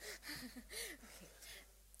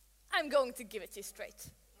 I'm going to give it to you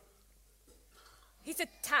straight. He's a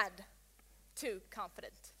tad too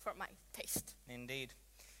confident for my taste. Indeed.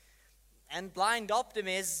 And blind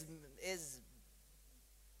optimism is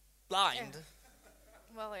blind. Yeah.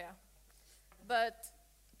 Well, yeah. But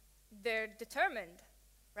they're determined,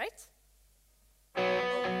 right?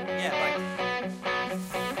 Yeah, right.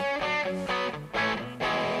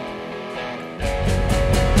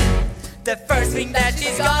 The first thing that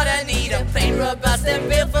she's gonna need, a plane robust and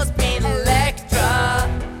built for speed. Electra.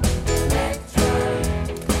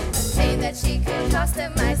 A plane that she can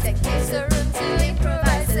customize, that gives her room to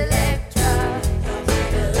improvise. Electra.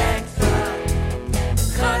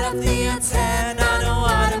 Cut up the antenna, no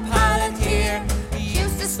autopilot here.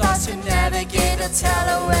 Use the stars to navigate or tell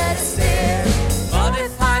her where to steer.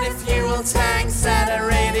 Modify the fuel tanks at a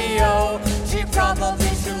radio. She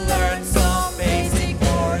probably should learn some basic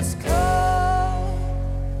Morse code.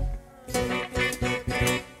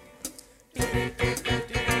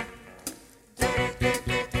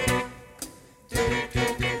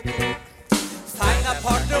 Find a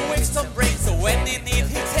partner with some brains, so when in need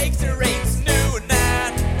he takes the reins.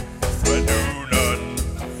 Noonan.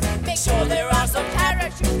 Make sure there are some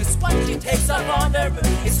parachutes, 'cause once she takes off on the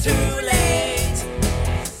roof, it's too late.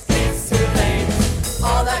 It's too late.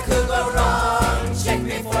 All that could go wrong, check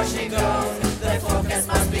before she goes. The forecast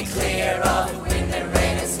must be clear of wind and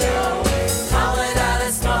rain and snow. Call it out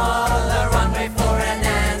a small, a runway for an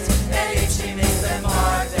ant. And if she makes the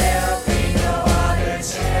mark, there'll be no other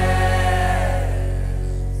chance.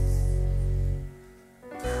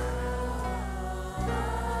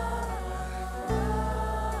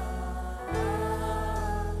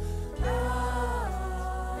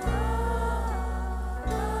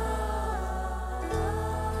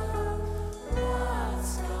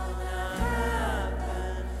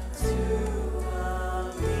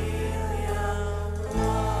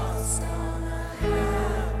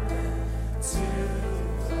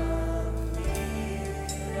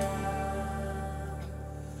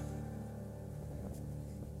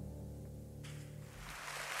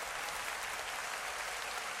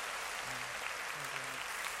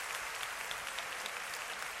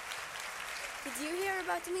 Did you hear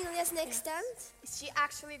about Amelia's next dance? Is she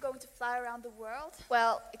actually going to fly around the world?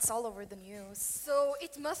 Well, it's all over the news. So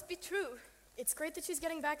it must be true. It's great that she's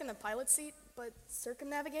getting back in the pilot seat, but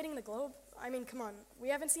circumnavigating the globe? I mean, come on. We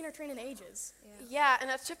haven't seen her train in ages. Yeah, and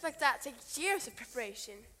a trip like that takes years of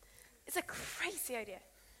preparation. It's a crazy idea.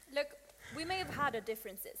 Look, we may have had our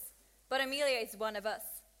differences, but Amelia is one of us.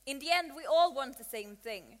 In the end, we all want the same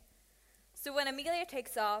thing. So when Amelia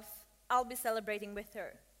takes off, I'll be celebrating with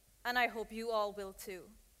her. And I hope you all will too.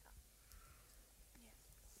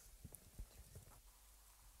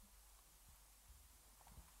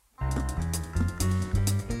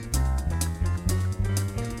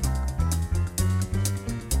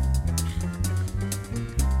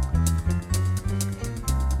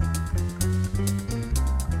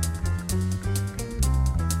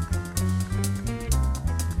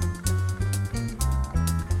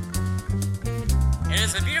 It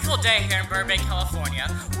is a beautiful day here in Burbank, California,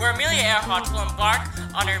 where Amelia Earhart will embark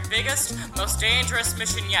on her biggest, most dangerous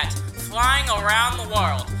mission yet, flying around the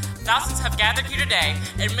world. Thousands have gathered here today,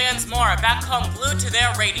 and millions more are back home glued to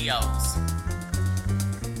their radios.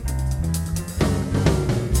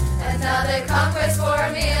 Another conquest for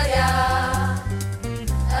Amelia.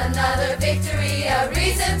 Another victory, a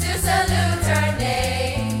reason to salute her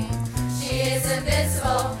name. She is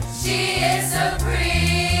invincible, she is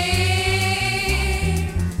supreme.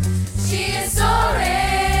 She is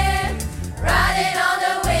soaring, riding on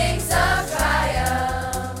the wings of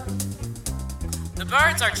triumph. The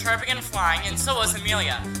birds are chirping and flying, and so is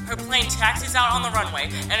Amelia. Her plane taxis out on the runway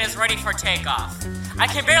and is ready for takeoff. I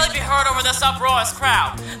can barely be heard over this uproarious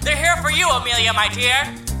crowd. They're here for you, Amelia, my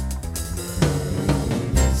dear.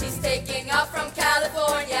 She's taking off from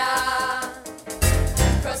California,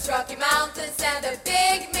 across Rocky Mountains and the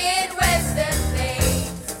big Midwestern plains.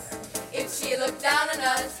 If she looked down on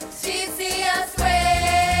us, she'd see us wave.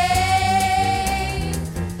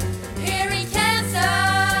 Here in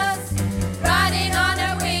Kansas, riding on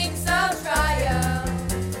the wings of triumph.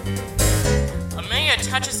 Amelia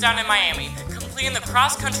touches down in Miami, completing the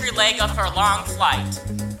cross-country leg of her long flight.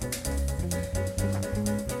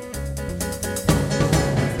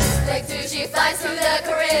 Leg 2, she flies through the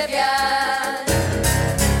Caribbean,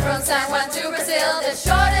 from San Juan to Brazil, the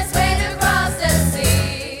shortest way to cross the sea.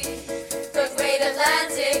 The great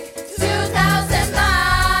Atlantic, 2,000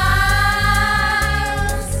 miles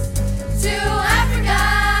to Africa,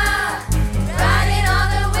 riding on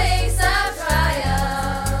the wings of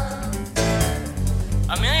triumph.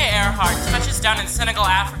 Amelia Earhart touches down in Senegal,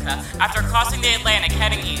 Africa, after crossing the Atlantic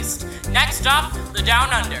heading east. Next stop, the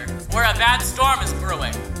Down Under, where a bad storm is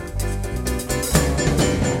brewing.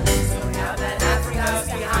 Now that Africa's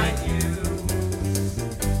behind you,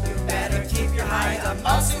 you better keep your height. A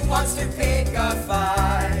monsoon wants to pick a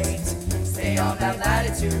fight. Stay on that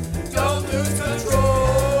latitude, don't lose control.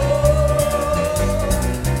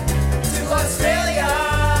 To Australia,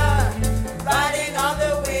 riding on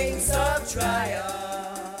the wings of triumph.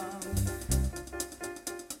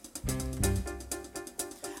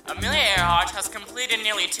 Amelia Earhart has completed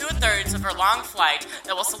nearly 2/3 of her long flight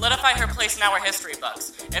that will solidify her place in our history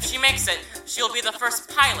books. If she makes it, she'll be the first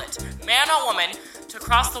pilot, man or woman, to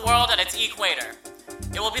cross the world at its equator.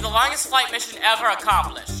 It will be the longest flight mission ever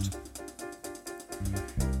accomplished.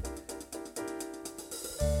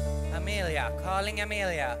 Amelia, calling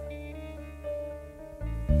Amelia.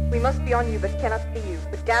 We must be on you but cannot see you.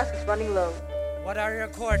 The gas is running low. What are your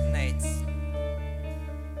coordinates?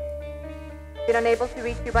 Been unable to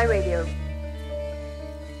reach you by radio.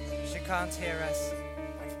 She can't hear us.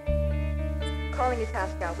 Calling you,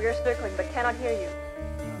 Tasca. We are circling but cannot hear you.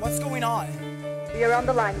 What's going on? We are on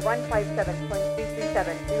the line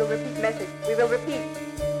 157.337. We will repeat message. We will repeat.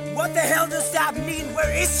 What the hell does that mean?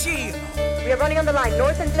 Where is she? We are running on the line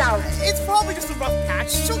north and south. It's probably just a rough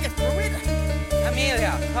patch. She'll get through it.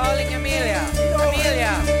 Amelia, calling Amelia. No.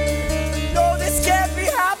 Amelia. No, this can't be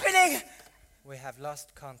happening. We have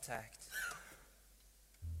lost contact.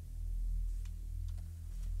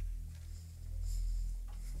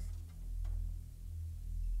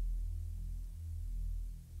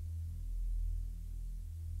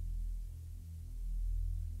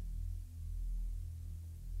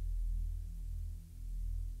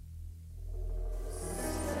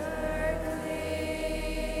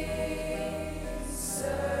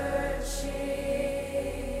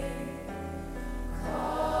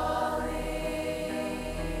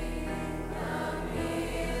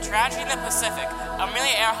 Tragedy in the Pacific,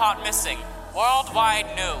 Amelia Earhart missing. Worldwide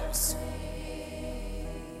news.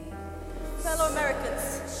 Fellow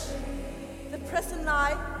Americans, the press and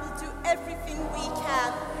I will do everything we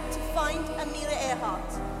can to find Amelia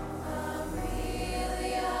Earhart.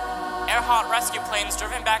 Earhart rescue planes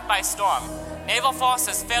driven back by storm. Naval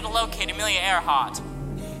forces failed to locate Amelia Earhart.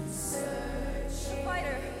 Find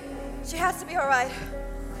her. She has to be all right.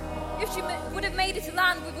 If she would have made it to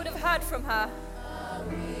land, we would have heard from her.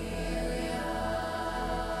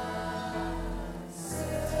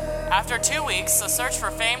 After 2 weeks, the search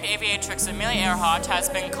for famed aviatrix Amelia Earhart has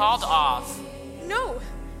been called off. No,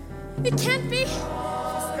 it can't be. She's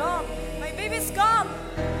gone. My baby's gone.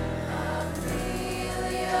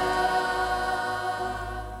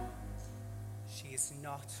 She is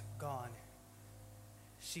not gone.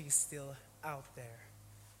 She's still out there.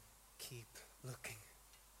 Keep looking.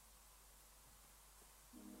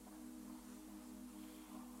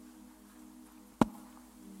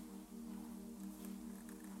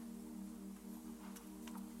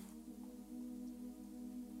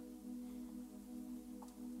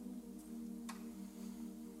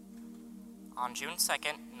 On June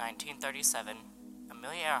 2nd, 1937,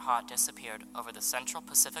 Amelia Earhart disappeared over the central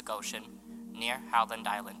Pacific Ocean near Howland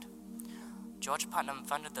Island. George Putnam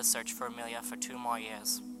funded the search for Amelia for 2 more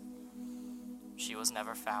years. She was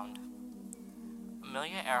never found.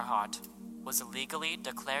 Amelia Earhart was illegally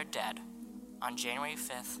declared dead on January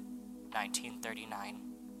 5th, 1939.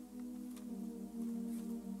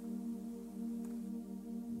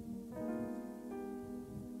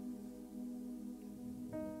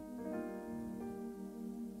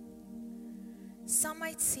 Some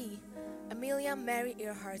might see Amelia Mary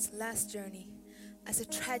Earhart's last journey as a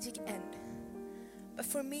tragic end. But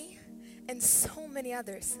for me and so many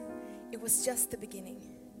others, it was just the beginning.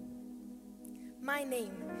 My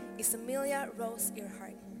name is Amelia Rose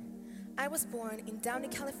Earhart. I was born in Downey,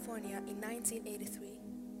 California in 1983.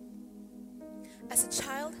 As a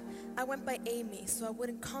child, I went by Amy so I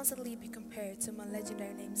wouldn't constantly be compared to my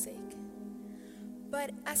legendary namesake.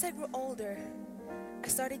 But as I grew older, I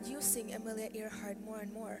started using Amelia Earhart more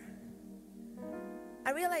and more.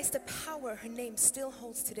 I realized the power her name still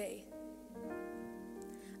holds today.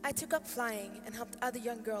 I took up flying and helped other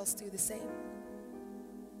young girls do the same.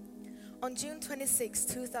 On June 26,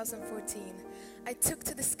 2014, I took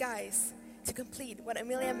to the skies to complete what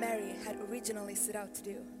Amelia Mary had originally set out to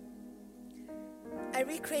do. I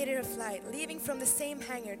recreated her flight, leaving from the same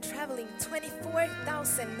hangar, traveling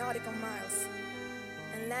 24,000 nautical miles,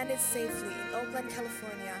 and landed safely in Oakland,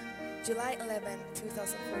 California, July 11,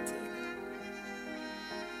 2014.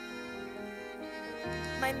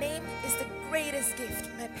 My name is the greatest gift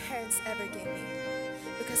my parents ever gave me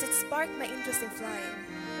because it sparked my interest in flying.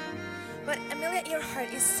 But Amelia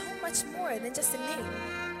Earhart is so much more than just a name.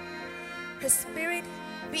 Her spirit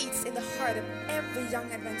beats in the heart of every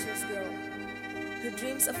young adventurous girl who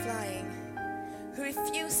dreams of flying, who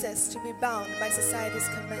refuses to be bound by society's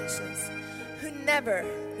conventions, who never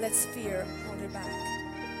lets fear hold her back.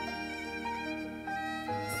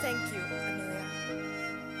 Thank you, Amelia.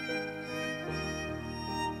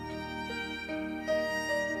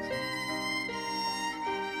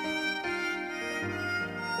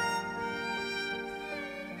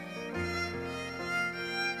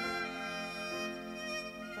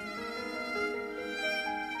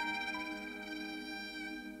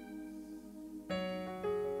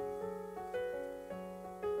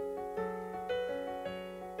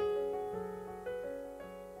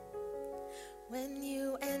 When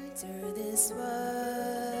you enter this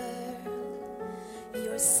world,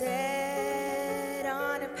 you're set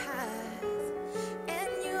on a path, and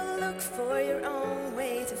you look for your own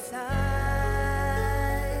way to fly,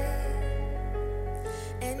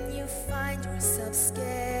 and you find yourself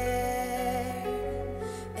scared,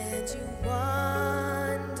 and you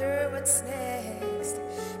wonder what's next,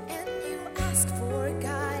 and you ask for a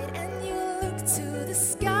guide, and you look to the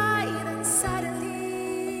sky, then suddenly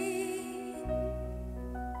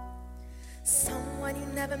someone you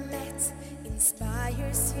never met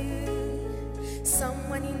inspires you.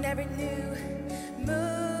 Someone you never knew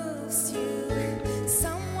moves you.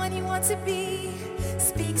 Someone you want to be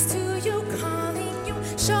speaks to you, calling you,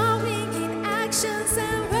 showing in actions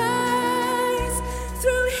and words.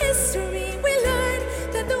 Through history we learn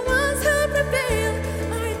that the ones who prevail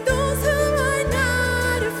are those who are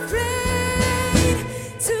not afraid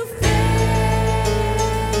to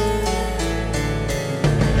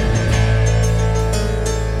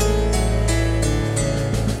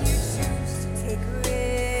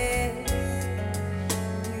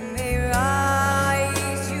You may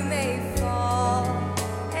rise, you may fall,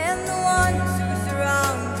 and the ones who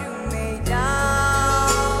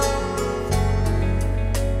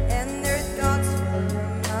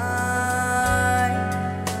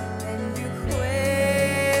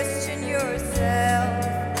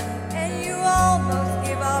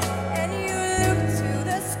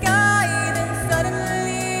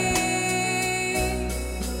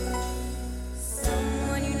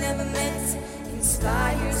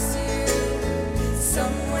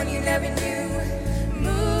you never knew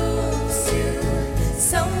moves you.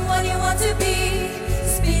 Someone you want to be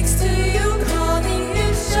speaks to you, calling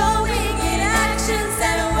you, showing in actions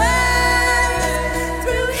and words.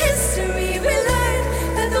 Through history we learn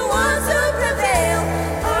that the ones who prevail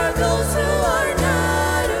are those who are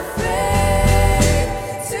not afraid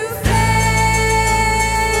to fail.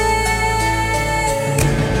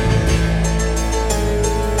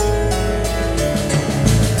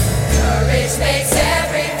 Courage makes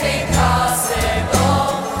everything possible.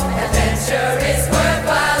 Adventure is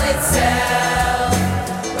worthwhile itself.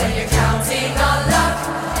 When you're counting on luck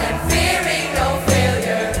and fearing no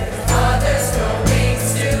failure, others grow wings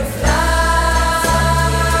to fly.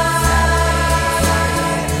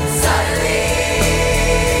 Suddenly,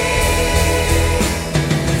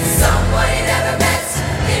 someone you never met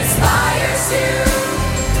inspires you.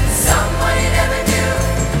 Someone you never knew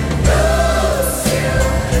moves you.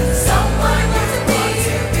 Someone you want to be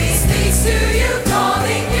speaks to you,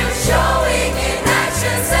 calling you, showing in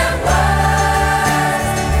actions and words.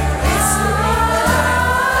 History will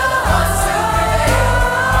learn that the ones who prevail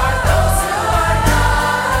are those who are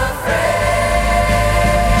not afraid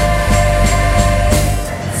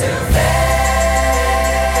to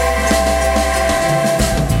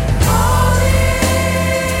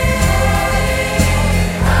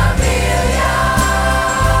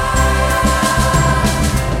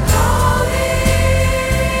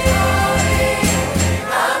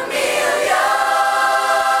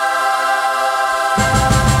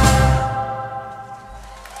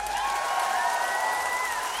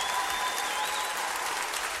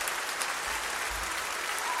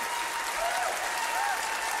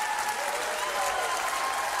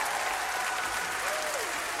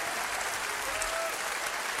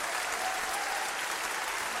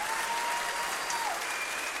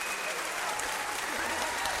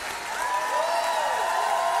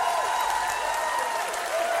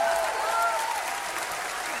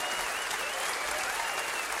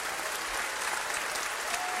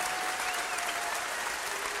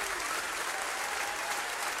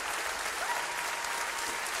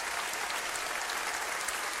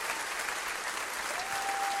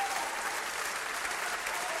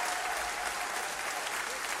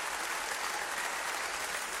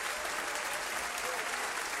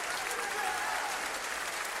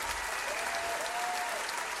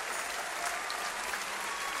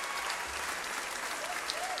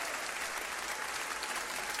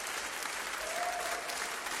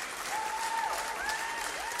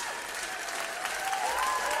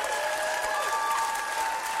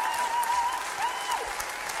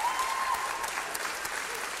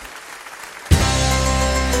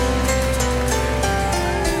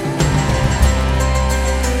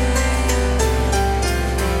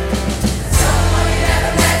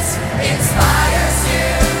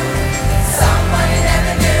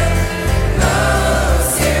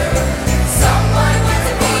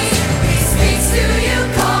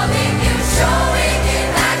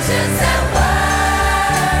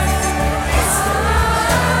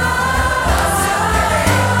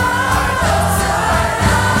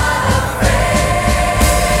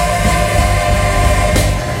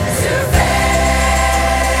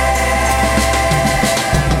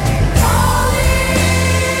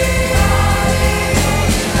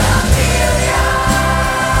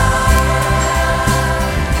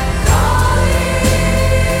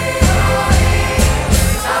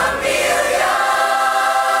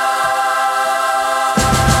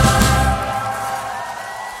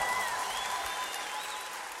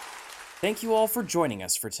Thank you all for joining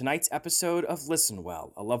us for tonight's episode of Listen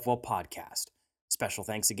Well, a Lovewell podcast. Special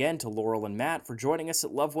thanks again to Laurel and Matt for joining us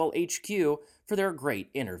at Lovewell HQ for their great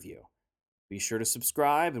interview. Be sure to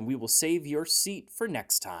subscribe and we will save your seat for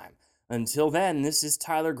next time. Until then, this is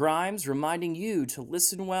Tyler Grimes reminding you to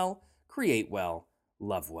listen well, create well,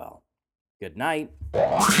 love well. Good night.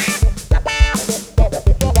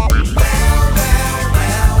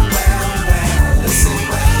 Listen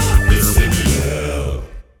well.